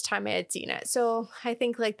first time I had seen it. So I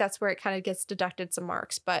think like that's where it kind of gets deducted some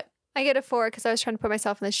marks. But I get a 4 because I was trying to put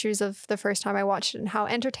myself in the shoes of the first time I watched it and how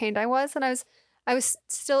entertained I was. And I was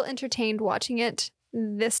still entertained watching it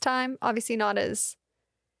this time. Obviously not as...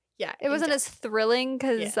 Yeah. It wasn't as thrilling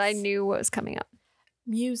because I knew what was coming up.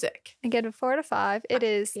 Music. I get a 4 out of 5. It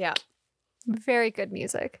is very good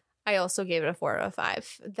music. I also gave it a 4 out of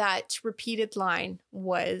 5. That repeated line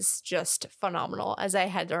was just phenomenal, as I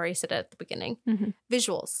had already said at the beginning.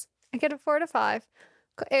 Visuals. I get a 4 out of 5.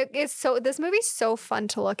 This movie's so fun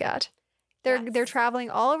to look at. They're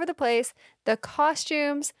traveling all over the place. The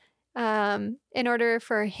costumes, in order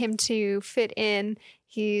for him to fit in,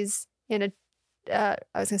 he's in a I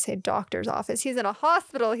was going to say doctor's office. He's in a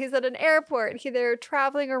hospital. He's at an airport. They're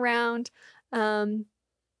traveling around.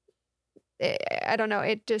 I don't know.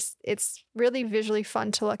 It's really visually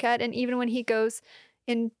fun to look at. And even when he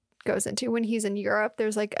when he's in Europe,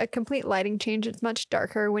 there's like a complete lighting change. It's much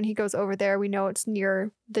darker. When he goes over there, we know it's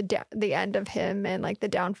near the end of him and like the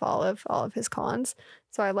downfall of all of his cons.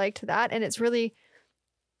 So I liked that. And it's really,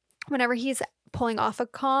 whenever he's pulling off a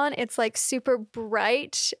con, it's like super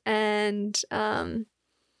bright and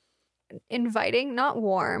inviting, not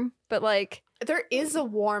warm, but like there is a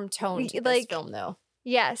warm tone to this film though.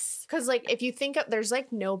 Yes. Because like if you think of, there's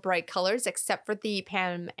like no bright colors except for the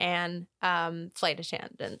Pan and flight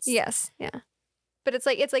attendants. Yes. Yeah. But it's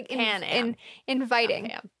like inviting.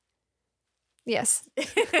 Pam. Yes.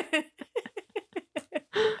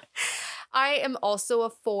 I am also a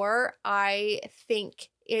 4. I think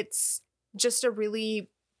it's just a really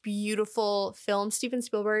beautiful film. Steven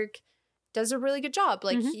Spielberg does a really good job.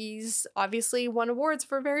 Like he's obviously won awards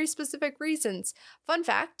for very specific reasons. Fun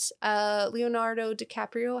fact, Leonardo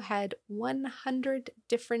DiCaprio had 100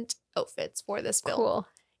 different outfits for this film. Cool.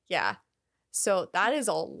 Yeah. So that is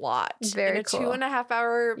a lot. Very In a cool.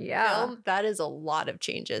 2.5-hour film, that is a lot of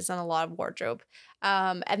changes and a lot of wardrobe.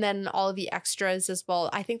 And then all of the extras as well.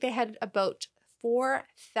 I think they had about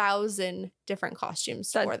 4,000 different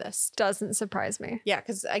costumes for this. Doesn't surprise me. Yeah,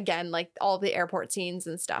 because again, like all the airport scenes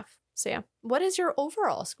and stuff. So yeah. What is your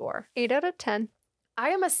overall score? 8 out of 10. I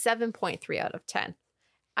am a 7.3 out of 10.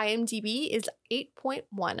 IMDb is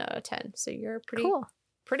 8.1 out of 10. So you're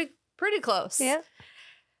pretty close. Yeah.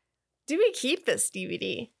 Do we keep this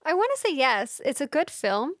DVD? I want to say yes. It's a good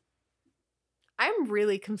film. I'm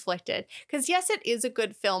really conflicted because yes, it is a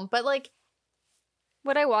good film, but like,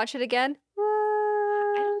 would I watch it again?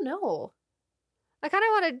 I don't know. I kind of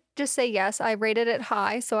want to just say yes. I rated it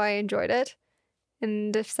high, so I enjoyed it.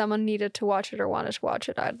 And if someone needed to watch it or wanted to watch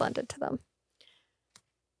it, I'd lend it to them.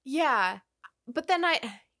 Yeah. But then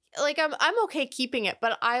I'm okay keeping it,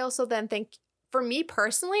 but I also then think, for me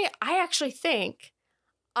personally, I actually think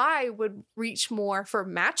I would reach more for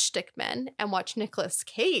Matchstick Men and watch Nicolas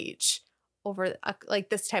Cage over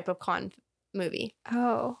like this type of con movie.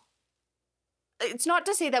 Oh. It's not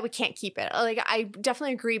to say that we can't keep it. Like, I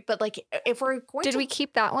definitely agree. But like, if we're going Did we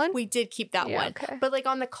keep that one? We did keep that one. Okay. But like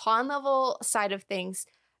on the con level side of things,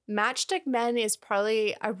 Matchstick Men is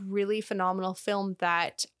probably a really phenomenal film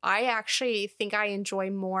that I actually think I enjoy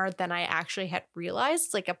more than I actually had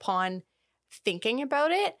realized, like upon thinking about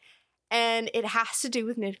it. And it has to do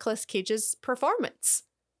with Nicolas Cage's performance.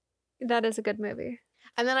 That is a good movie.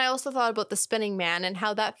 And then I also thought about The Spinning Man and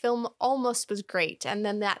how that film almost was great. And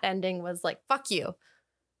then that ending was like, fuck you.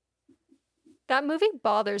 That movie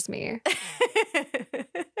bothers me.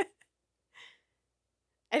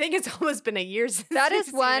 I think it's almost been a year since that I've is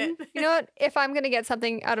seen one. it. You know what? If I'm going to get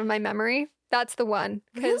something out of my memory, that's the one.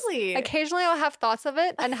 Really? Occasionally I'll have thoughts of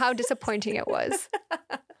it and how disappointing it was.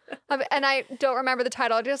 And I don't remember the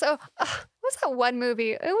title. I just, what was that one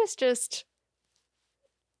movie? It was just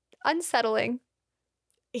unsettling.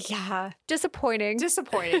 Yeah. Disappointing.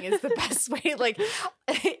 Disappointing is the best way. Like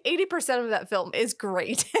 80% of that film is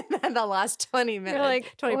great. And then the last 20 minutes, You're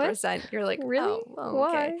like, 20%, you're like, really? Oh,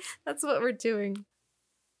 okay. Why? That's what we're doing.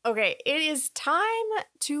 Okay, it is time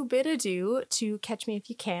to bid adieu to Catch Me If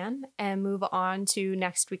You Can and move on to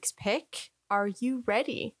next week's pick. Are you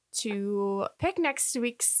ready to pick next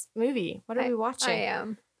week's movie? What are we watching? I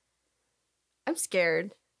am. I'm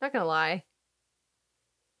scared. Not gonna lie.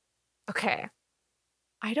 Okay.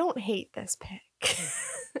 I don't hate this pick.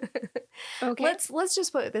 Okay. Let's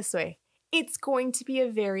just put it this way. It's going to be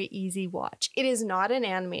a very easy watch. It is not an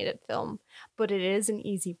animated film, but it is an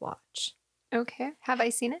easy watch. Okay. Have I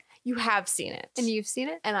seen it? You have seen it. And you've seen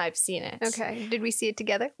it? And I've seen it. Okay. Did we see it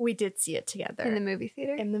together? We did see it together. In the movie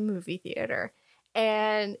theater? In the movie theater.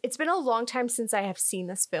 And it's been a long time since I have seen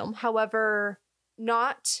this film. However,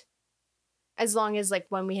 not as long as like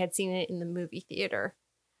when we had seen it in the movie theater.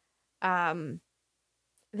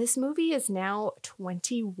 This movie is now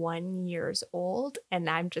 21 years old, and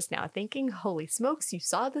I'm just now thinking, holy smokes, you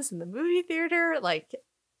saw this in the movie theater? Like,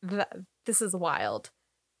 this is wild.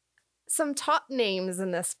 Some top names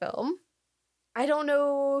in this film. I don't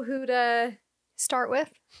know who to start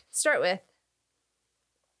with. Do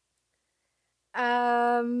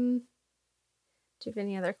you have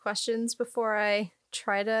any other questions before I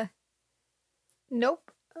try to? Nope.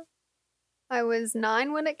 I was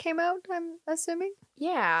 9 when it came out, I'm assuming.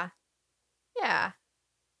 Yeah.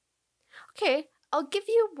 Okay, I'll give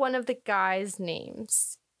you one of the guys'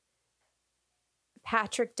 names.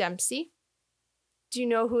 Patrick Dempsey. Do you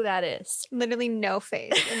know who that is? Literally no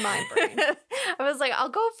face in my brain. I was like, I'll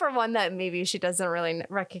go for one that maybe she doesn't really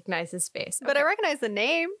recognize his face. But I recognize the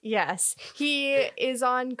name. Yes. He is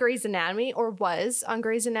on Grey's Anatomy, or was on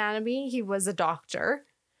Grey's Anatomy. He was a doctor.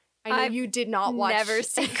 I know I've you did not watch. Never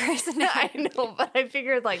seen Grey's Anatomy. I know, but I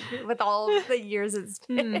figured like with all of the years it's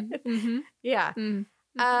been. Mm-hmm. Yeah.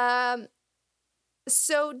 Mm-hmm.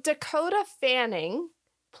 So Dakota Fanning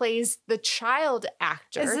plays the child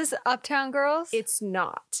actor. Is this Uptown Girls? It's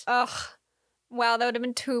not. Ugh. Wow, that would have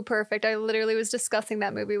been too perfect. I literally was discussing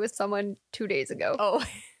that movie with someone 2 days ago. Oh.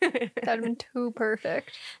 That would have been too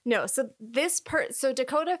perfect. No, so so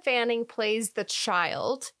Dakota Fanning plays the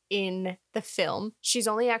child in the film. She's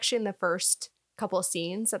only actually in the first couple of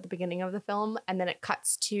scenes at the beginning of the film, and then it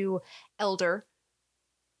cuts to elder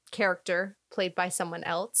character played by someone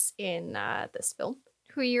else in this film.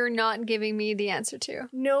 Who you're not giving me the answer to.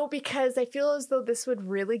 No, because I feel as though this would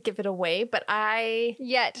really give it away, but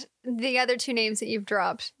Yet, the other two names that you've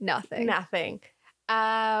dropped, nothing. Nothing.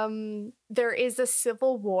 There is a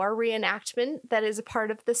Civil War reenactment that is a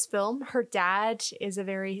part of this film. Her dad is a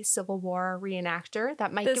very Civil War reenactor.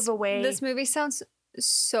 That might give away. This movie sounds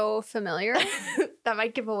so familiar. That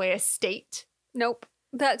might give away a state. Nope.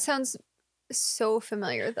 That sounds so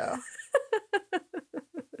familiar, though.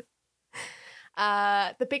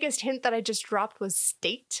 The biggest hint that I just dropped was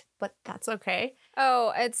state, but that's okay.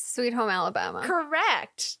 Oh, it's Sweet Home Alabama.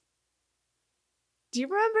 Correct. Do you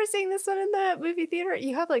remember seeing this one in the movie theater?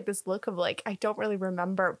 You have like this look of like, I don't really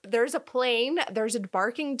remember. There's a plane. There's a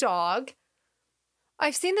barking dog.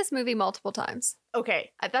 I've seen this movie multiple times.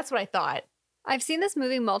 Okay, that's what I thought. I've seen this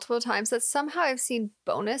movie multiple times, that somehow I've seen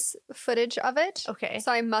bonus footage of it. Okay.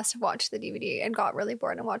 So I must have watched the DVD and got really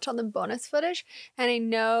bored and watched all the bonus footage. And I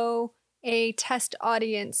know a test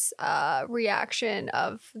audience reaction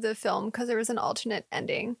of the film because there was an alternate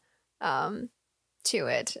ending to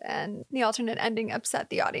it. And the alternate ending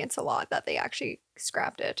upset the audience a lot that they actually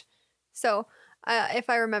scrapped it. So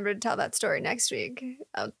if I remember to tell that story next week,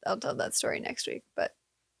 I'll tell that story next week. But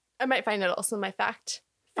I might find it also in my fact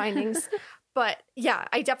findings. But yeah,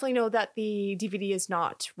 I definitely know that the DVD is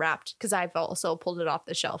not wrapped because I've also pulled it off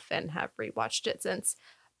the shelf and have rewatched it since.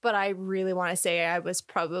 But I really want to say I was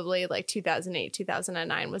probably like 2008,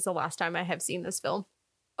 2009 was the last time I have seen this film.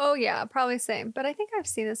 oh yeah, probably same. But I think I've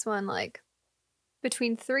seen this one like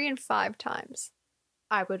between 3 and 5 times.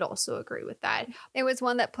 I would also agree with that. It was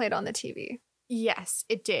one that played on the TV. Yes,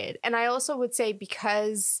 it did. And I also would say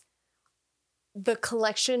because the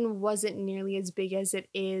collection wasn't nearly as big as it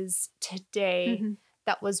is today, Mhm.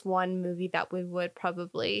 that was one movie that we would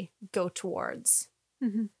probably go towards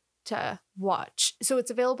Mhm. to watch. So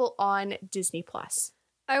it's available on Disney Plus.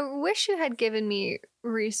 I wish you had given me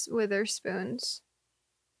Reese Witherspoon's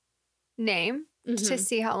name to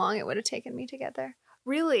see how long it would have taken me to get there.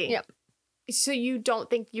 Really? Yep. So you don't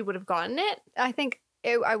think you would have gotten it? I think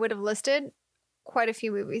I would have listed quite a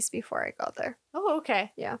few movies before I got there. Oh,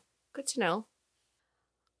 okay. Yeah. Good to know.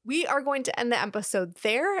 We are going to end the episode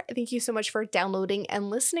there. Thank you so much for downloading and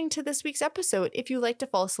listening to this week's episode. If you'd like to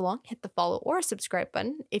follow us along, hit the follow or subscribe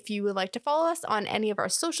button. If you would like to follow us on any of our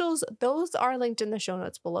socials, those are linked in the show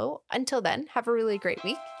notes below. Until then, have a really great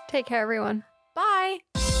week. Take care, everyone.